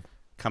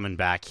 coming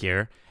back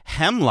here,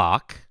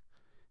 Hemlock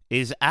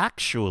is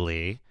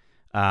actually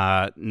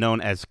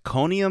known as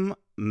Conium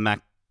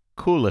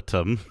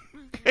maculatum,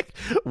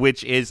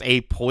 which is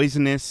a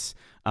poisonous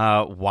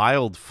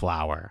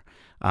wildflower.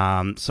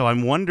 So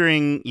I'm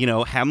wondering,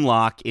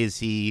 Hemlock, is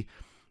he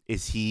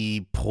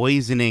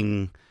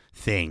poisoning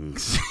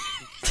things?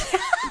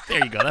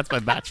 There you go. That's my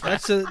batch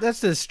fact.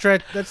 That's the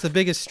stretch. That's the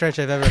biggest stretch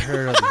I've ever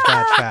heard of these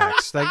batch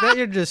facts. Like that,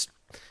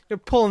 you're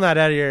pulling that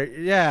out of your.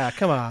 Yeah,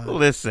 come on.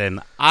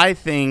 Listen, I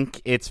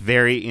think it's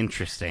very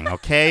interesting.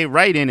 Okay,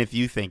 write in if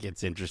you think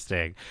it's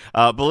interesting.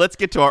 But let's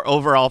get to our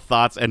overall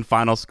thoughts and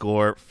final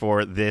score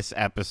for this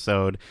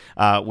episode,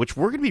 which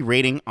we're going to be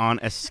rating on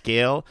a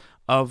scale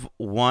of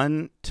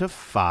 1 to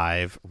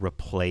 5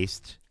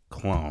 replaced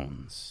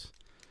clones.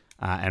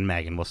 And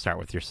Megan, we'll start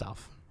with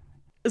yourself.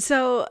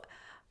 So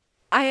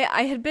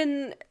I had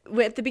been,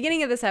 at the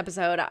beginning of this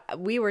episode,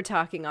 we were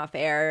talking off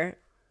air.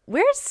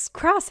 Where's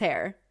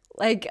Crosshair?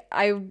 Like,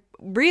 I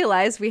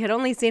realized we had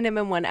only seen him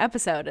in one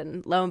episode,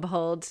 and lo and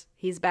behold,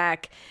 he's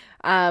back.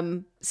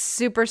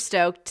 Super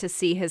stoked to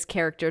see his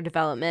character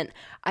development.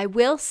 I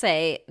will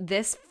say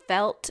this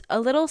felt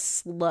a little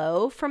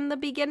slow from the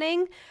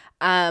beginning.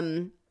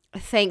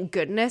 Thank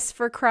goodness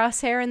for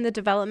Crosshair and the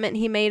development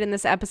he made in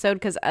this episode,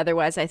 because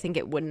otherwise I think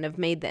it wouldn't have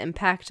made the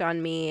impact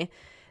on me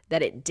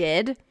that it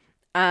did.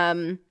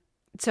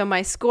 So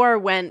my score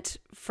went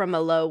from a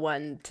low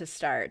one to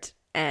start.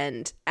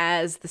 And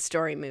as the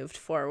story moved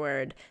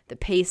forward, the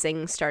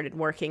pacing started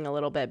working a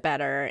little bit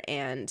better.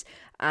 And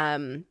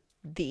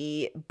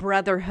the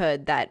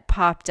brotherhood that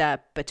popped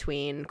up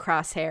between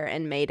Crosshair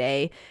and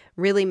Mayday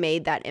really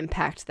made that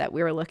impact that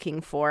we were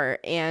looking for.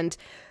 And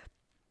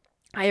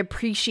I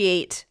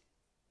appreciate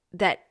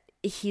that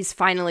he's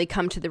finally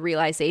come to the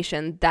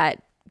realization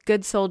that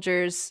good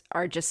soldiers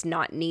are just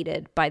not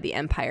needed by the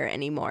Empire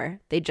anymore.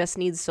 They just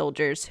need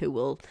soldiers who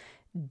will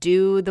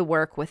do the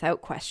work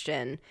without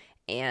question,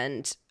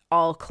 and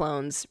all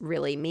clones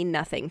really mean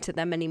nothing to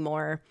them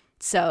anymore.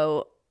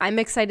 So I'm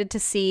excited to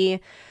see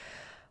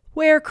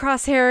where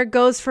Crosshair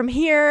goes from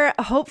here.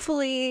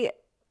 Hopefully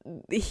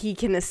he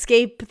can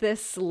escape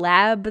this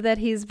lab that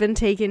he's been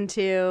taken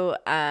to.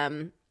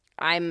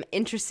 I'm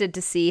interested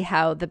to see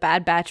how the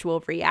Bad Batch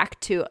will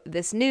react to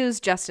this news.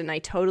 Justin, I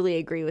totally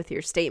agree with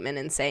your statement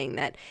in saying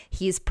that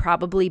he's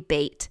probably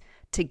bait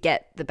to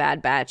get the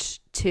Bad Batch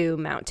to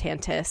Mount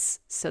Tantus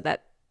so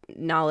that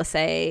Nala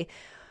Se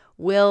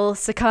will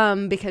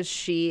succumb because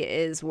she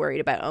is worried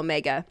about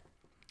Omega.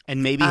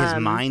 And maybe his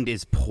mind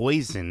is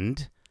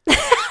poisoned.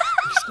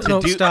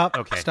 Stop.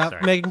 Okay, stop.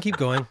 sorry. Megan, keep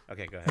going.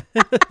 Okay, go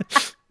ahead.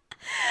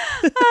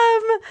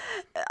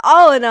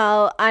 All in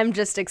all, I'm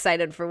just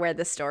excited for where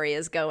the story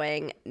is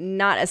going.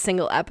 Not a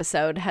single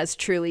episode has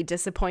truly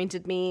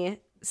disappointed me.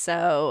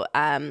 So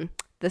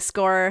the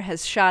score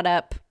has shot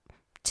up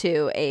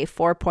to a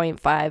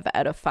 4.5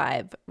 out of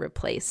 5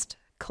 replaced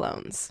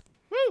clones.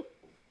 Woo!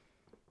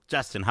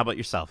 Justin, how about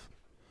yourself?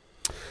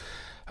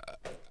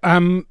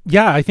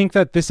 Yeah, I think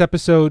that this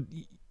episode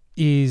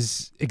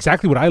is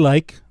exactly what I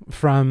like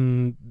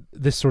from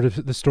this sort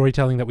of the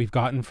storytelling that we've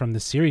gotten from the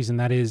series, and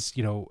that is,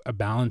 you know, a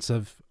balance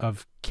of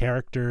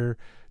character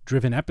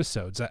driven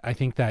episodes. I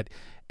think that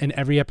in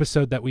every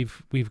episode that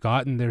we've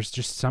gotten, there's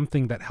just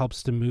something that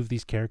helps to move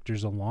these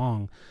characters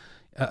along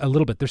a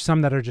little bit. There's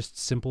some that are just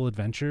simple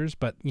adventures,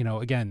 but, you know,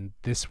 again,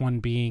 this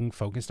one being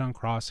focused on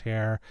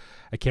Crosshair,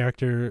 a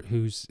character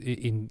who's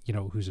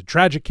who's a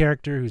tragic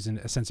character, who's in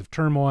a sense of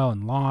turmoil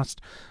and lost.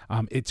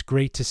 It's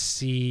great to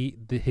see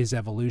his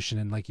evolution.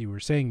 And like you were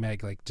saying,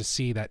 Meg, like to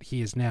see that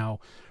he is now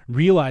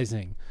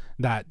realizing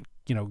that,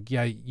 you know,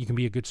 yeah, you can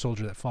be a good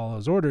soldier that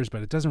follows orders,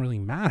 but it doesn't really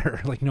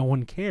matter. Like, no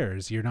one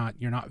cares. You're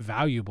not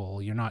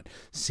valuable. You're not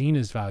seen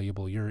as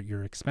valuable.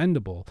 You're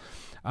expendable.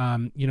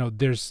 You know,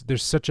 there's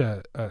such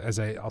a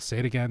I'll say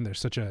it again. There's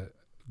such a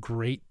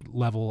great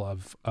level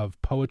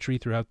of poetry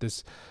throughout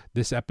this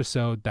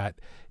episode that,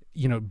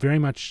 you know, very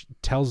much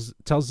tells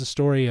the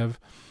story of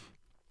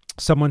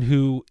someone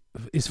who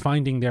is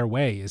finding their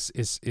way,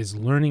 is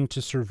learning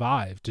to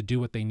survive, to do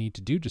what they need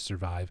to do to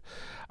survive.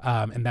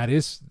 And that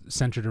is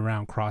centered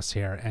around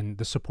Crosshair and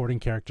the supporting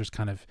characters,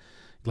 kind of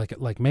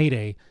like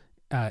Mayday,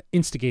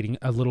 instigating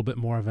a little bit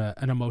more of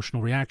an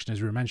emotional reaction,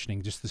 as we were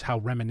mentioning, just how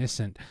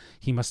reminiscent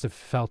he must have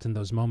felt in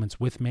those moments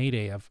with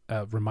Mayday,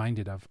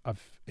 reminded of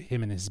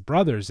him and his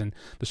brothers, and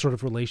the sort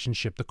of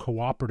relationship, the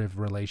cooperative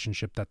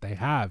relationship that they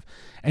have.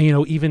 And, you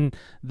know, even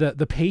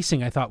the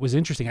pacing I thought was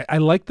interesting. I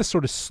like the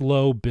sort of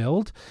slow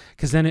build,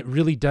 because then it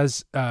really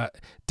does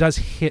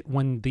hit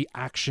when the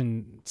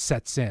action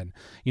sets in,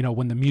 you know,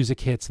 when the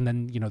music hits, and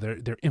then, you know,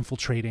 they're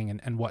infiltrating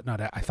and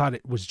whatnot. I thought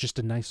it was just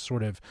a nice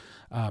sort of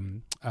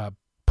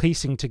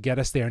pacing to get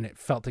us there, and it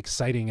felt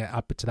exciting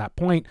up to that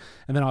point.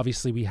 And then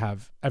obviously we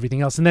have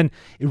everything else, and then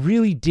they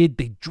really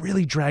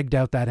dragged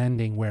out that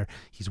ending where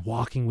he's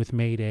walking with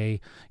Mayday,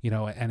 you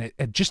know, and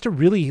it just a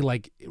really,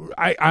 like,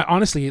 I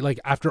honestly, like,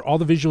 after all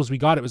the visuals we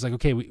got, it was like,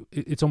 okay,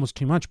 it's almost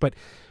too much. But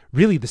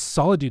really the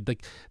solitude,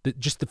 like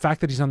just the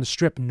fact that he's on the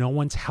strip, no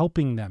one's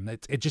helping them,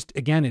 it's just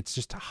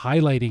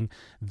highlighting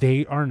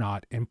they are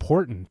not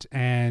important.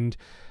 And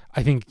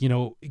I think, you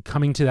know,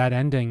 coming to that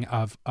ending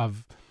of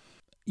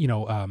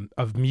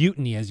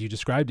mutiny, as you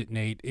described it,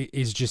 Nate,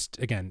 is just,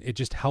 again, it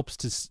just helps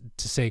to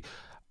say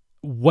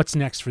what's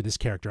next for this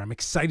character. I'm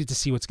excited to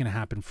see what's going to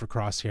happen for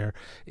Crosshair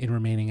in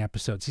remaining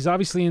episodes. He's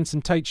obviously in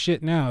some tight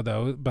shit now,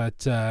 though,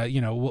 but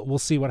we'll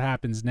see what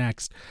happens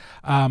next.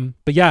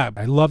 But yeah,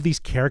 I love these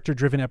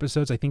character-driven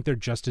episodes. I think they're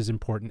just as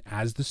important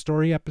as the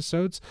story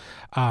episodes.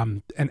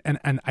 And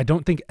I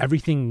don't think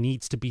everything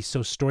needs to be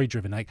so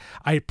story-driven. Like,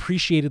 I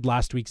appreciated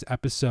last week's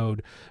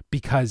episode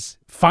because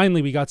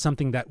finally we got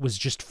something that was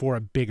just for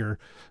a bigger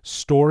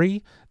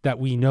story that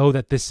we know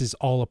that this is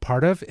all a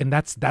part of, and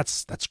that's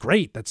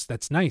great.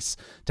 That's nice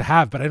to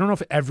have, but I don't know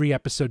if every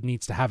episode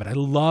needs to have it. I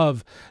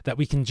love that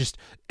we can just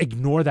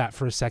ignore that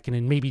for a second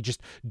and maybe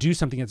just do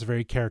something that's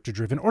very character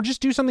driven, or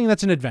just do something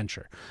that's an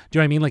adventure. Do you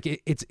know what I mean?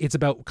 Like it's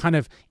about kind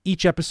of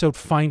each episode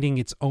finding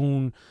its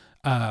own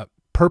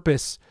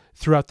purpose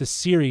throughout the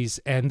series,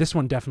 and this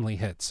one definitely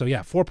hits. So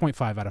yeah,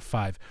 4.5 out of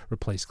 5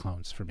 replace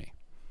clones for me.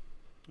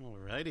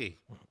 Alrighty.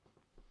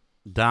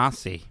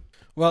 Darcy.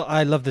 Well,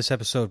 I love this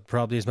episode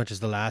probably as much as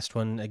the last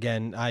one.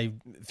 Again,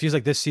 it feels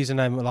like this season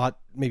I'm a lot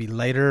maybe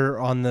lighter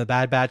on the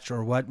Bad Batch,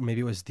 or what.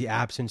 Maybe it was the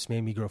absence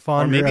made me grow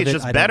fonder. Or maybe it's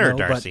just better,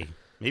 Darcy.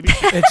 Maybe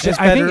it's just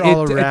better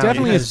all around. It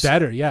definitely is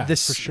better, yeah, for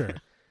sure.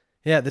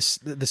 Yeah, the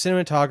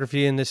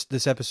cinematography in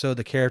this episode,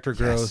 the character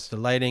growth, the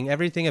lighting,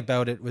 everything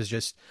about it was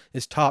just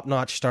this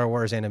top-notch Star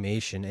Wars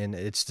animation, and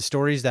it's the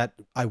stories that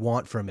I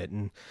want from it.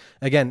 And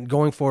again,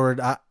 going forward,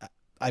 I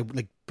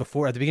like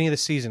before at the beginning of the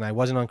season, I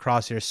wasn't on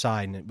Crosshair's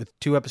side, and with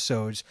 2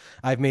 episodes,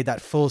 I've made that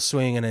full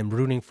swing, and I'm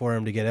rooting for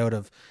him to get out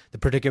of the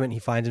predicament he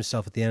finds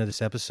himself at the end of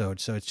this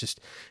episode. So it's just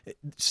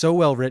so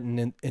well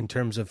written in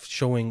terms of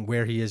showing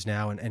where he is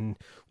now and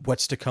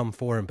what's to come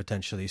for him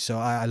potentially. So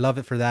I love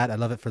it for that. I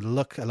love it for the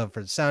look. I love it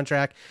for the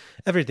soundtrack.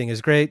 Everything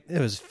is great. It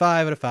was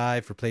 5 out of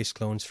 5 replace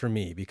clones for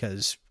me,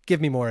 because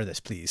give me more of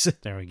this, please.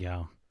 There we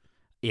go.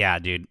 Yeah,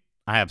 dude,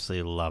 I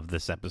absolutely love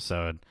this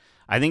episode.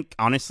 I think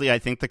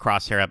the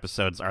Crosshair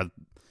episodes are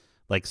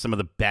like some of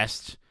the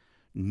best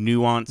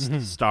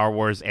nuanced Star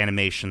Wars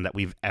animation that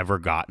we've ever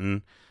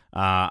gotten.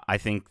 I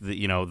think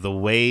that, the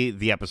way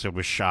the episode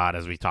was shot,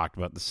 as we talked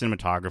about, the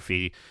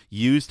cinematography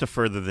used to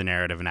further the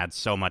narrative and add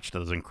so much to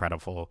those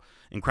incredible,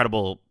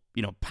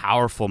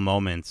 powerful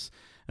moments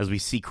as we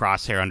see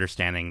Crosshair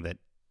understanding that,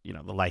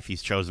 the life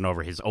he's chosen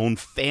over his own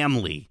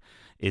family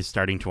is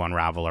starting to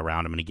unravel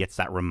around him, and he gets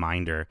that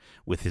reminder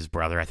with his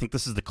brother. I think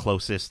this is the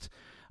closest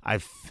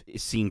I've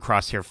seen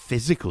Crosshair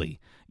physically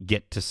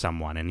get to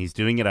someone, and he's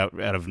doing it out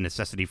of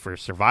necessity for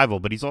survival,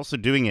 but he's also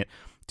doing it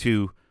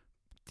to,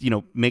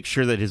 make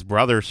sure that his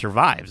brother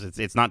survives.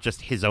 It's not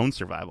just his own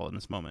survival in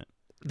this moment.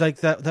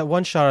 Like that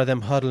one shot of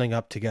them huddling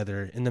up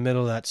together in the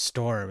middle of that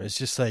storm is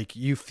just like,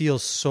 you feel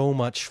so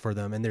much for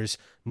them, and there's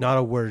not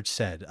a word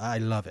said. I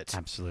love it.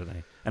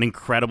 Absolutely. An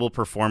incredible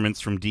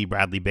performance from D.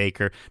 Bradley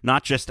Baker,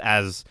 not just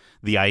as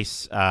the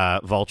ice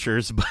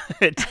vultures,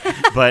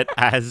 but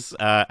as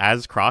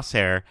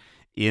Crosshair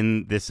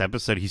in this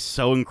episode. He's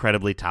so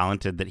incredibly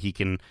talented that he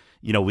can,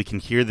 we can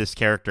hear this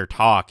character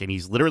talk, and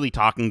he's literally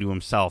talking to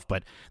himself,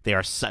 but they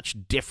are such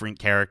different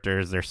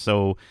characters. They're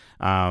so,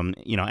 and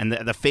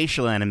the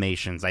facial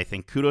animations, I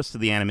think kudos to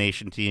the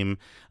animation team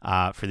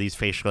for these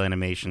facial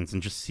animations,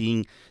 and just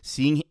seeing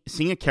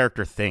a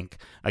character think.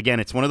 Again,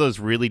 it's one of those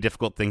really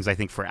difficult things, I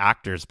think, for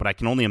actors, but I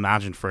can only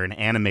imagine for an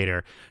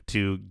animator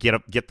to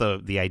get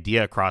the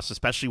idea across,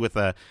 especially with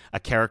a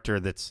character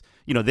that's,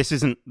 this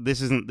isn't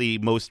the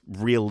most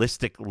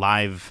realistic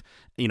live,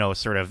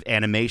 sort of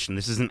animation.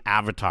 This isn't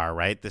Avatar,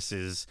 right? This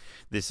is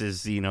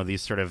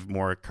these sort of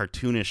more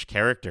cartoonish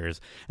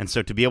characters, and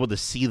so to be able to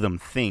see them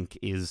think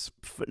is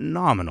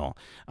phenomenal.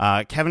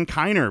 Kevin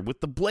Kiner with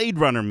the Blade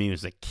Runner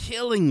music,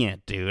 killing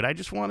it, dude.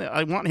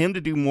 I want him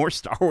to do more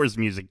Star Wars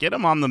music. Get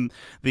him on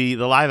the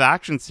live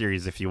action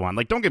series if you want.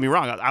 Like, don't get me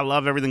wrong, I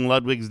love everything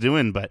Ludwig's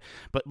doing, but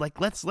like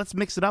let's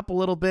mix it up a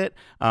little bit.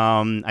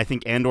 I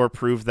think Andor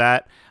proved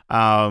that.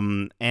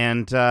 And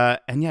yeah,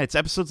 it's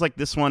episodes like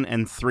this one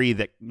and 3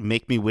 that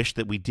make me wish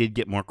that we did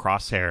get more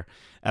Crosshair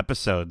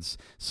episodes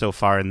so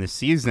far in this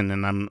season.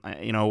 And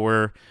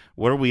where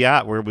are we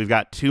at? We've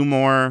got 2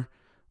 more,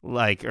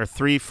 or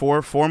 3,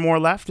 4 more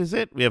left. Is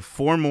it? We have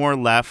 4 more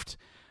left.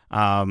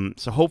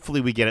 So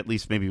hopefully we get at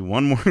least maybe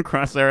 1 more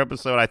Crosshair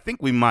episode. I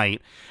think we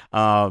might.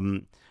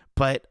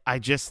 But I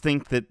just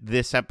think that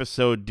this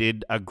episode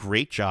did a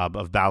great job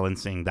of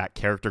balancing that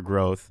character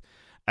growth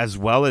as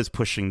well as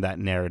pushing that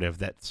narrative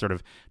that sort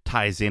of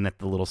ties in at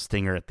the little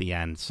stinger at the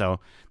end. So,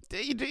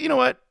 you know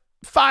what?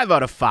 5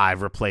 out of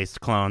 5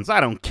 replaced clones.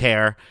 I don't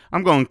care.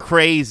 I'm going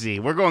crazy.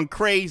 We're going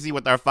crazy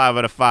with our 5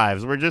 out of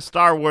 5s. We're just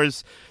Star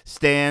Wars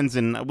stans,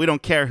 and we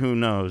don't care who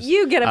knows.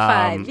 You get a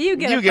 5. You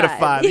get a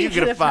 5. You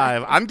get a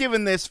 5. I'm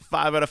giving this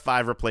 5 out of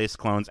 5 replaced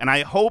clones, and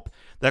I hope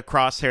that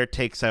Crosshair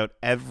takes out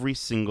every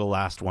single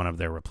last one of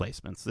their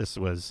replacements. This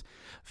was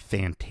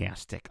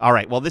fantastic. All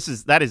right, well, this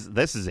is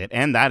it,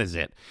 and that is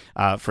it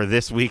for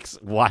this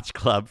week's Watch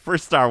Club for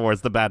Star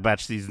Wars: The Bad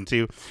Batch Season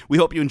 2. We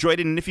hope you enjoyed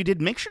it, and if you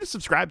did, make sure to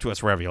subscribe to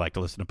us wherever you like to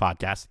listen to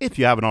podcasts, if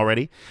you haven't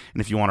already. And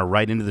if you want to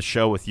write into the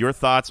show with your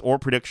thoughts or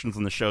predictions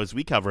on the shows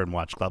we cover in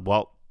Watch Club,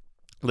 well,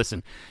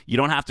 listen, you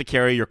don't have to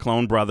carry your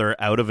clone brother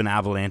out of an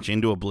avalanche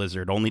into a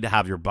blizzard only to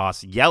have your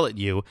boss yell at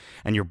you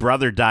and your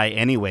brother die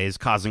anyways,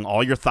 causing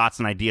all your thoughts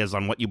and ideas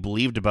on what you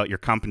believed about your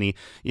company,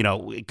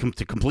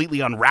 to completely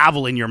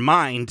unravel in your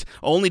mind,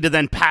 only to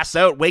then pass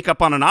out, wake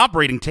up on an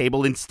operating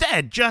table.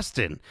 Instead,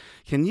 Justin,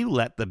 can you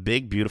let the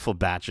big, beautiful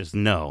batches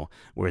know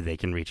where they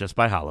can reach us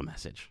by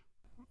holomessage?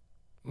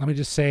 Let me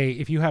just say,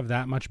 if you have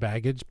that much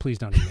baggage, please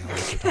don't email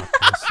us to talk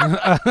to us.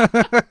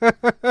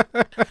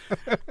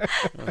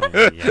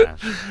 Yeah.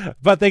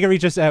 But they can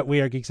reach us at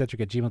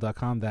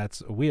wearegeekcentric@gmail.com.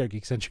 That's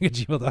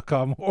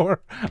wearegeekcentric@gmail.com,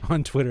 or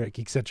on Twitter at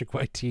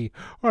geekcentricyt,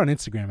 or on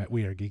Instagram at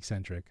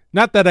wearegeekcentric.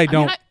 Not that I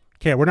don't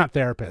care. We're not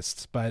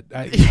therapists, but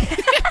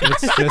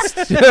it's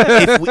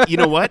just you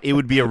know what? It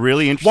would be a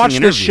really interesting watch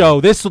interview. this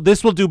show.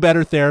 This will do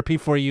better therapy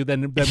for you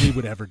than we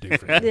would ever do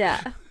for you.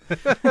 Yeah.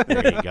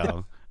 There you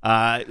go.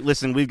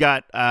 Listen, we've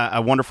got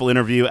a wonderful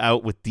interview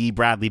out with D.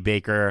 Bradley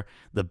Baker,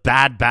 the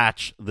Bad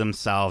Batch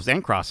themselves,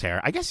 and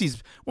Crosshair. I guess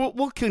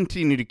we'll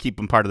continue to keep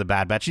him part of the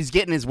Bad Batch. He's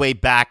getting his way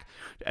back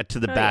to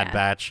the Bad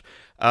Batch.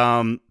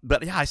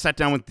 But yeah, I sat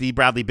down with D.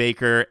 Bradley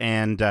Baker,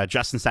 and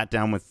Justin sat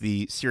down with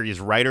the series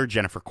writer,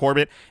 Jennifer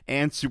Corbett,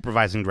 and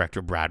supervising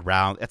director, Brad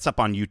Rao. It's up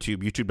on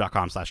YouTube,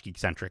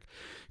 youtube.com/geekcentric.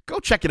 Go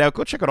check it out.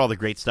 Go check out all the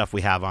great stuff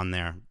we have on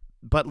there.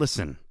 But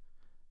listen,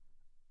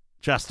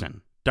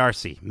 Justin,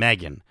 Darcy,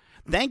 Megan,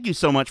 thank you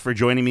so much for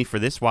joining me for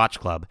this Watch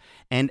Club.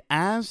 And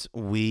as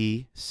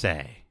we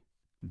say,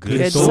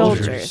 good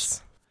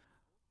soldiers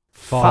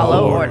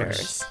follow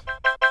orders.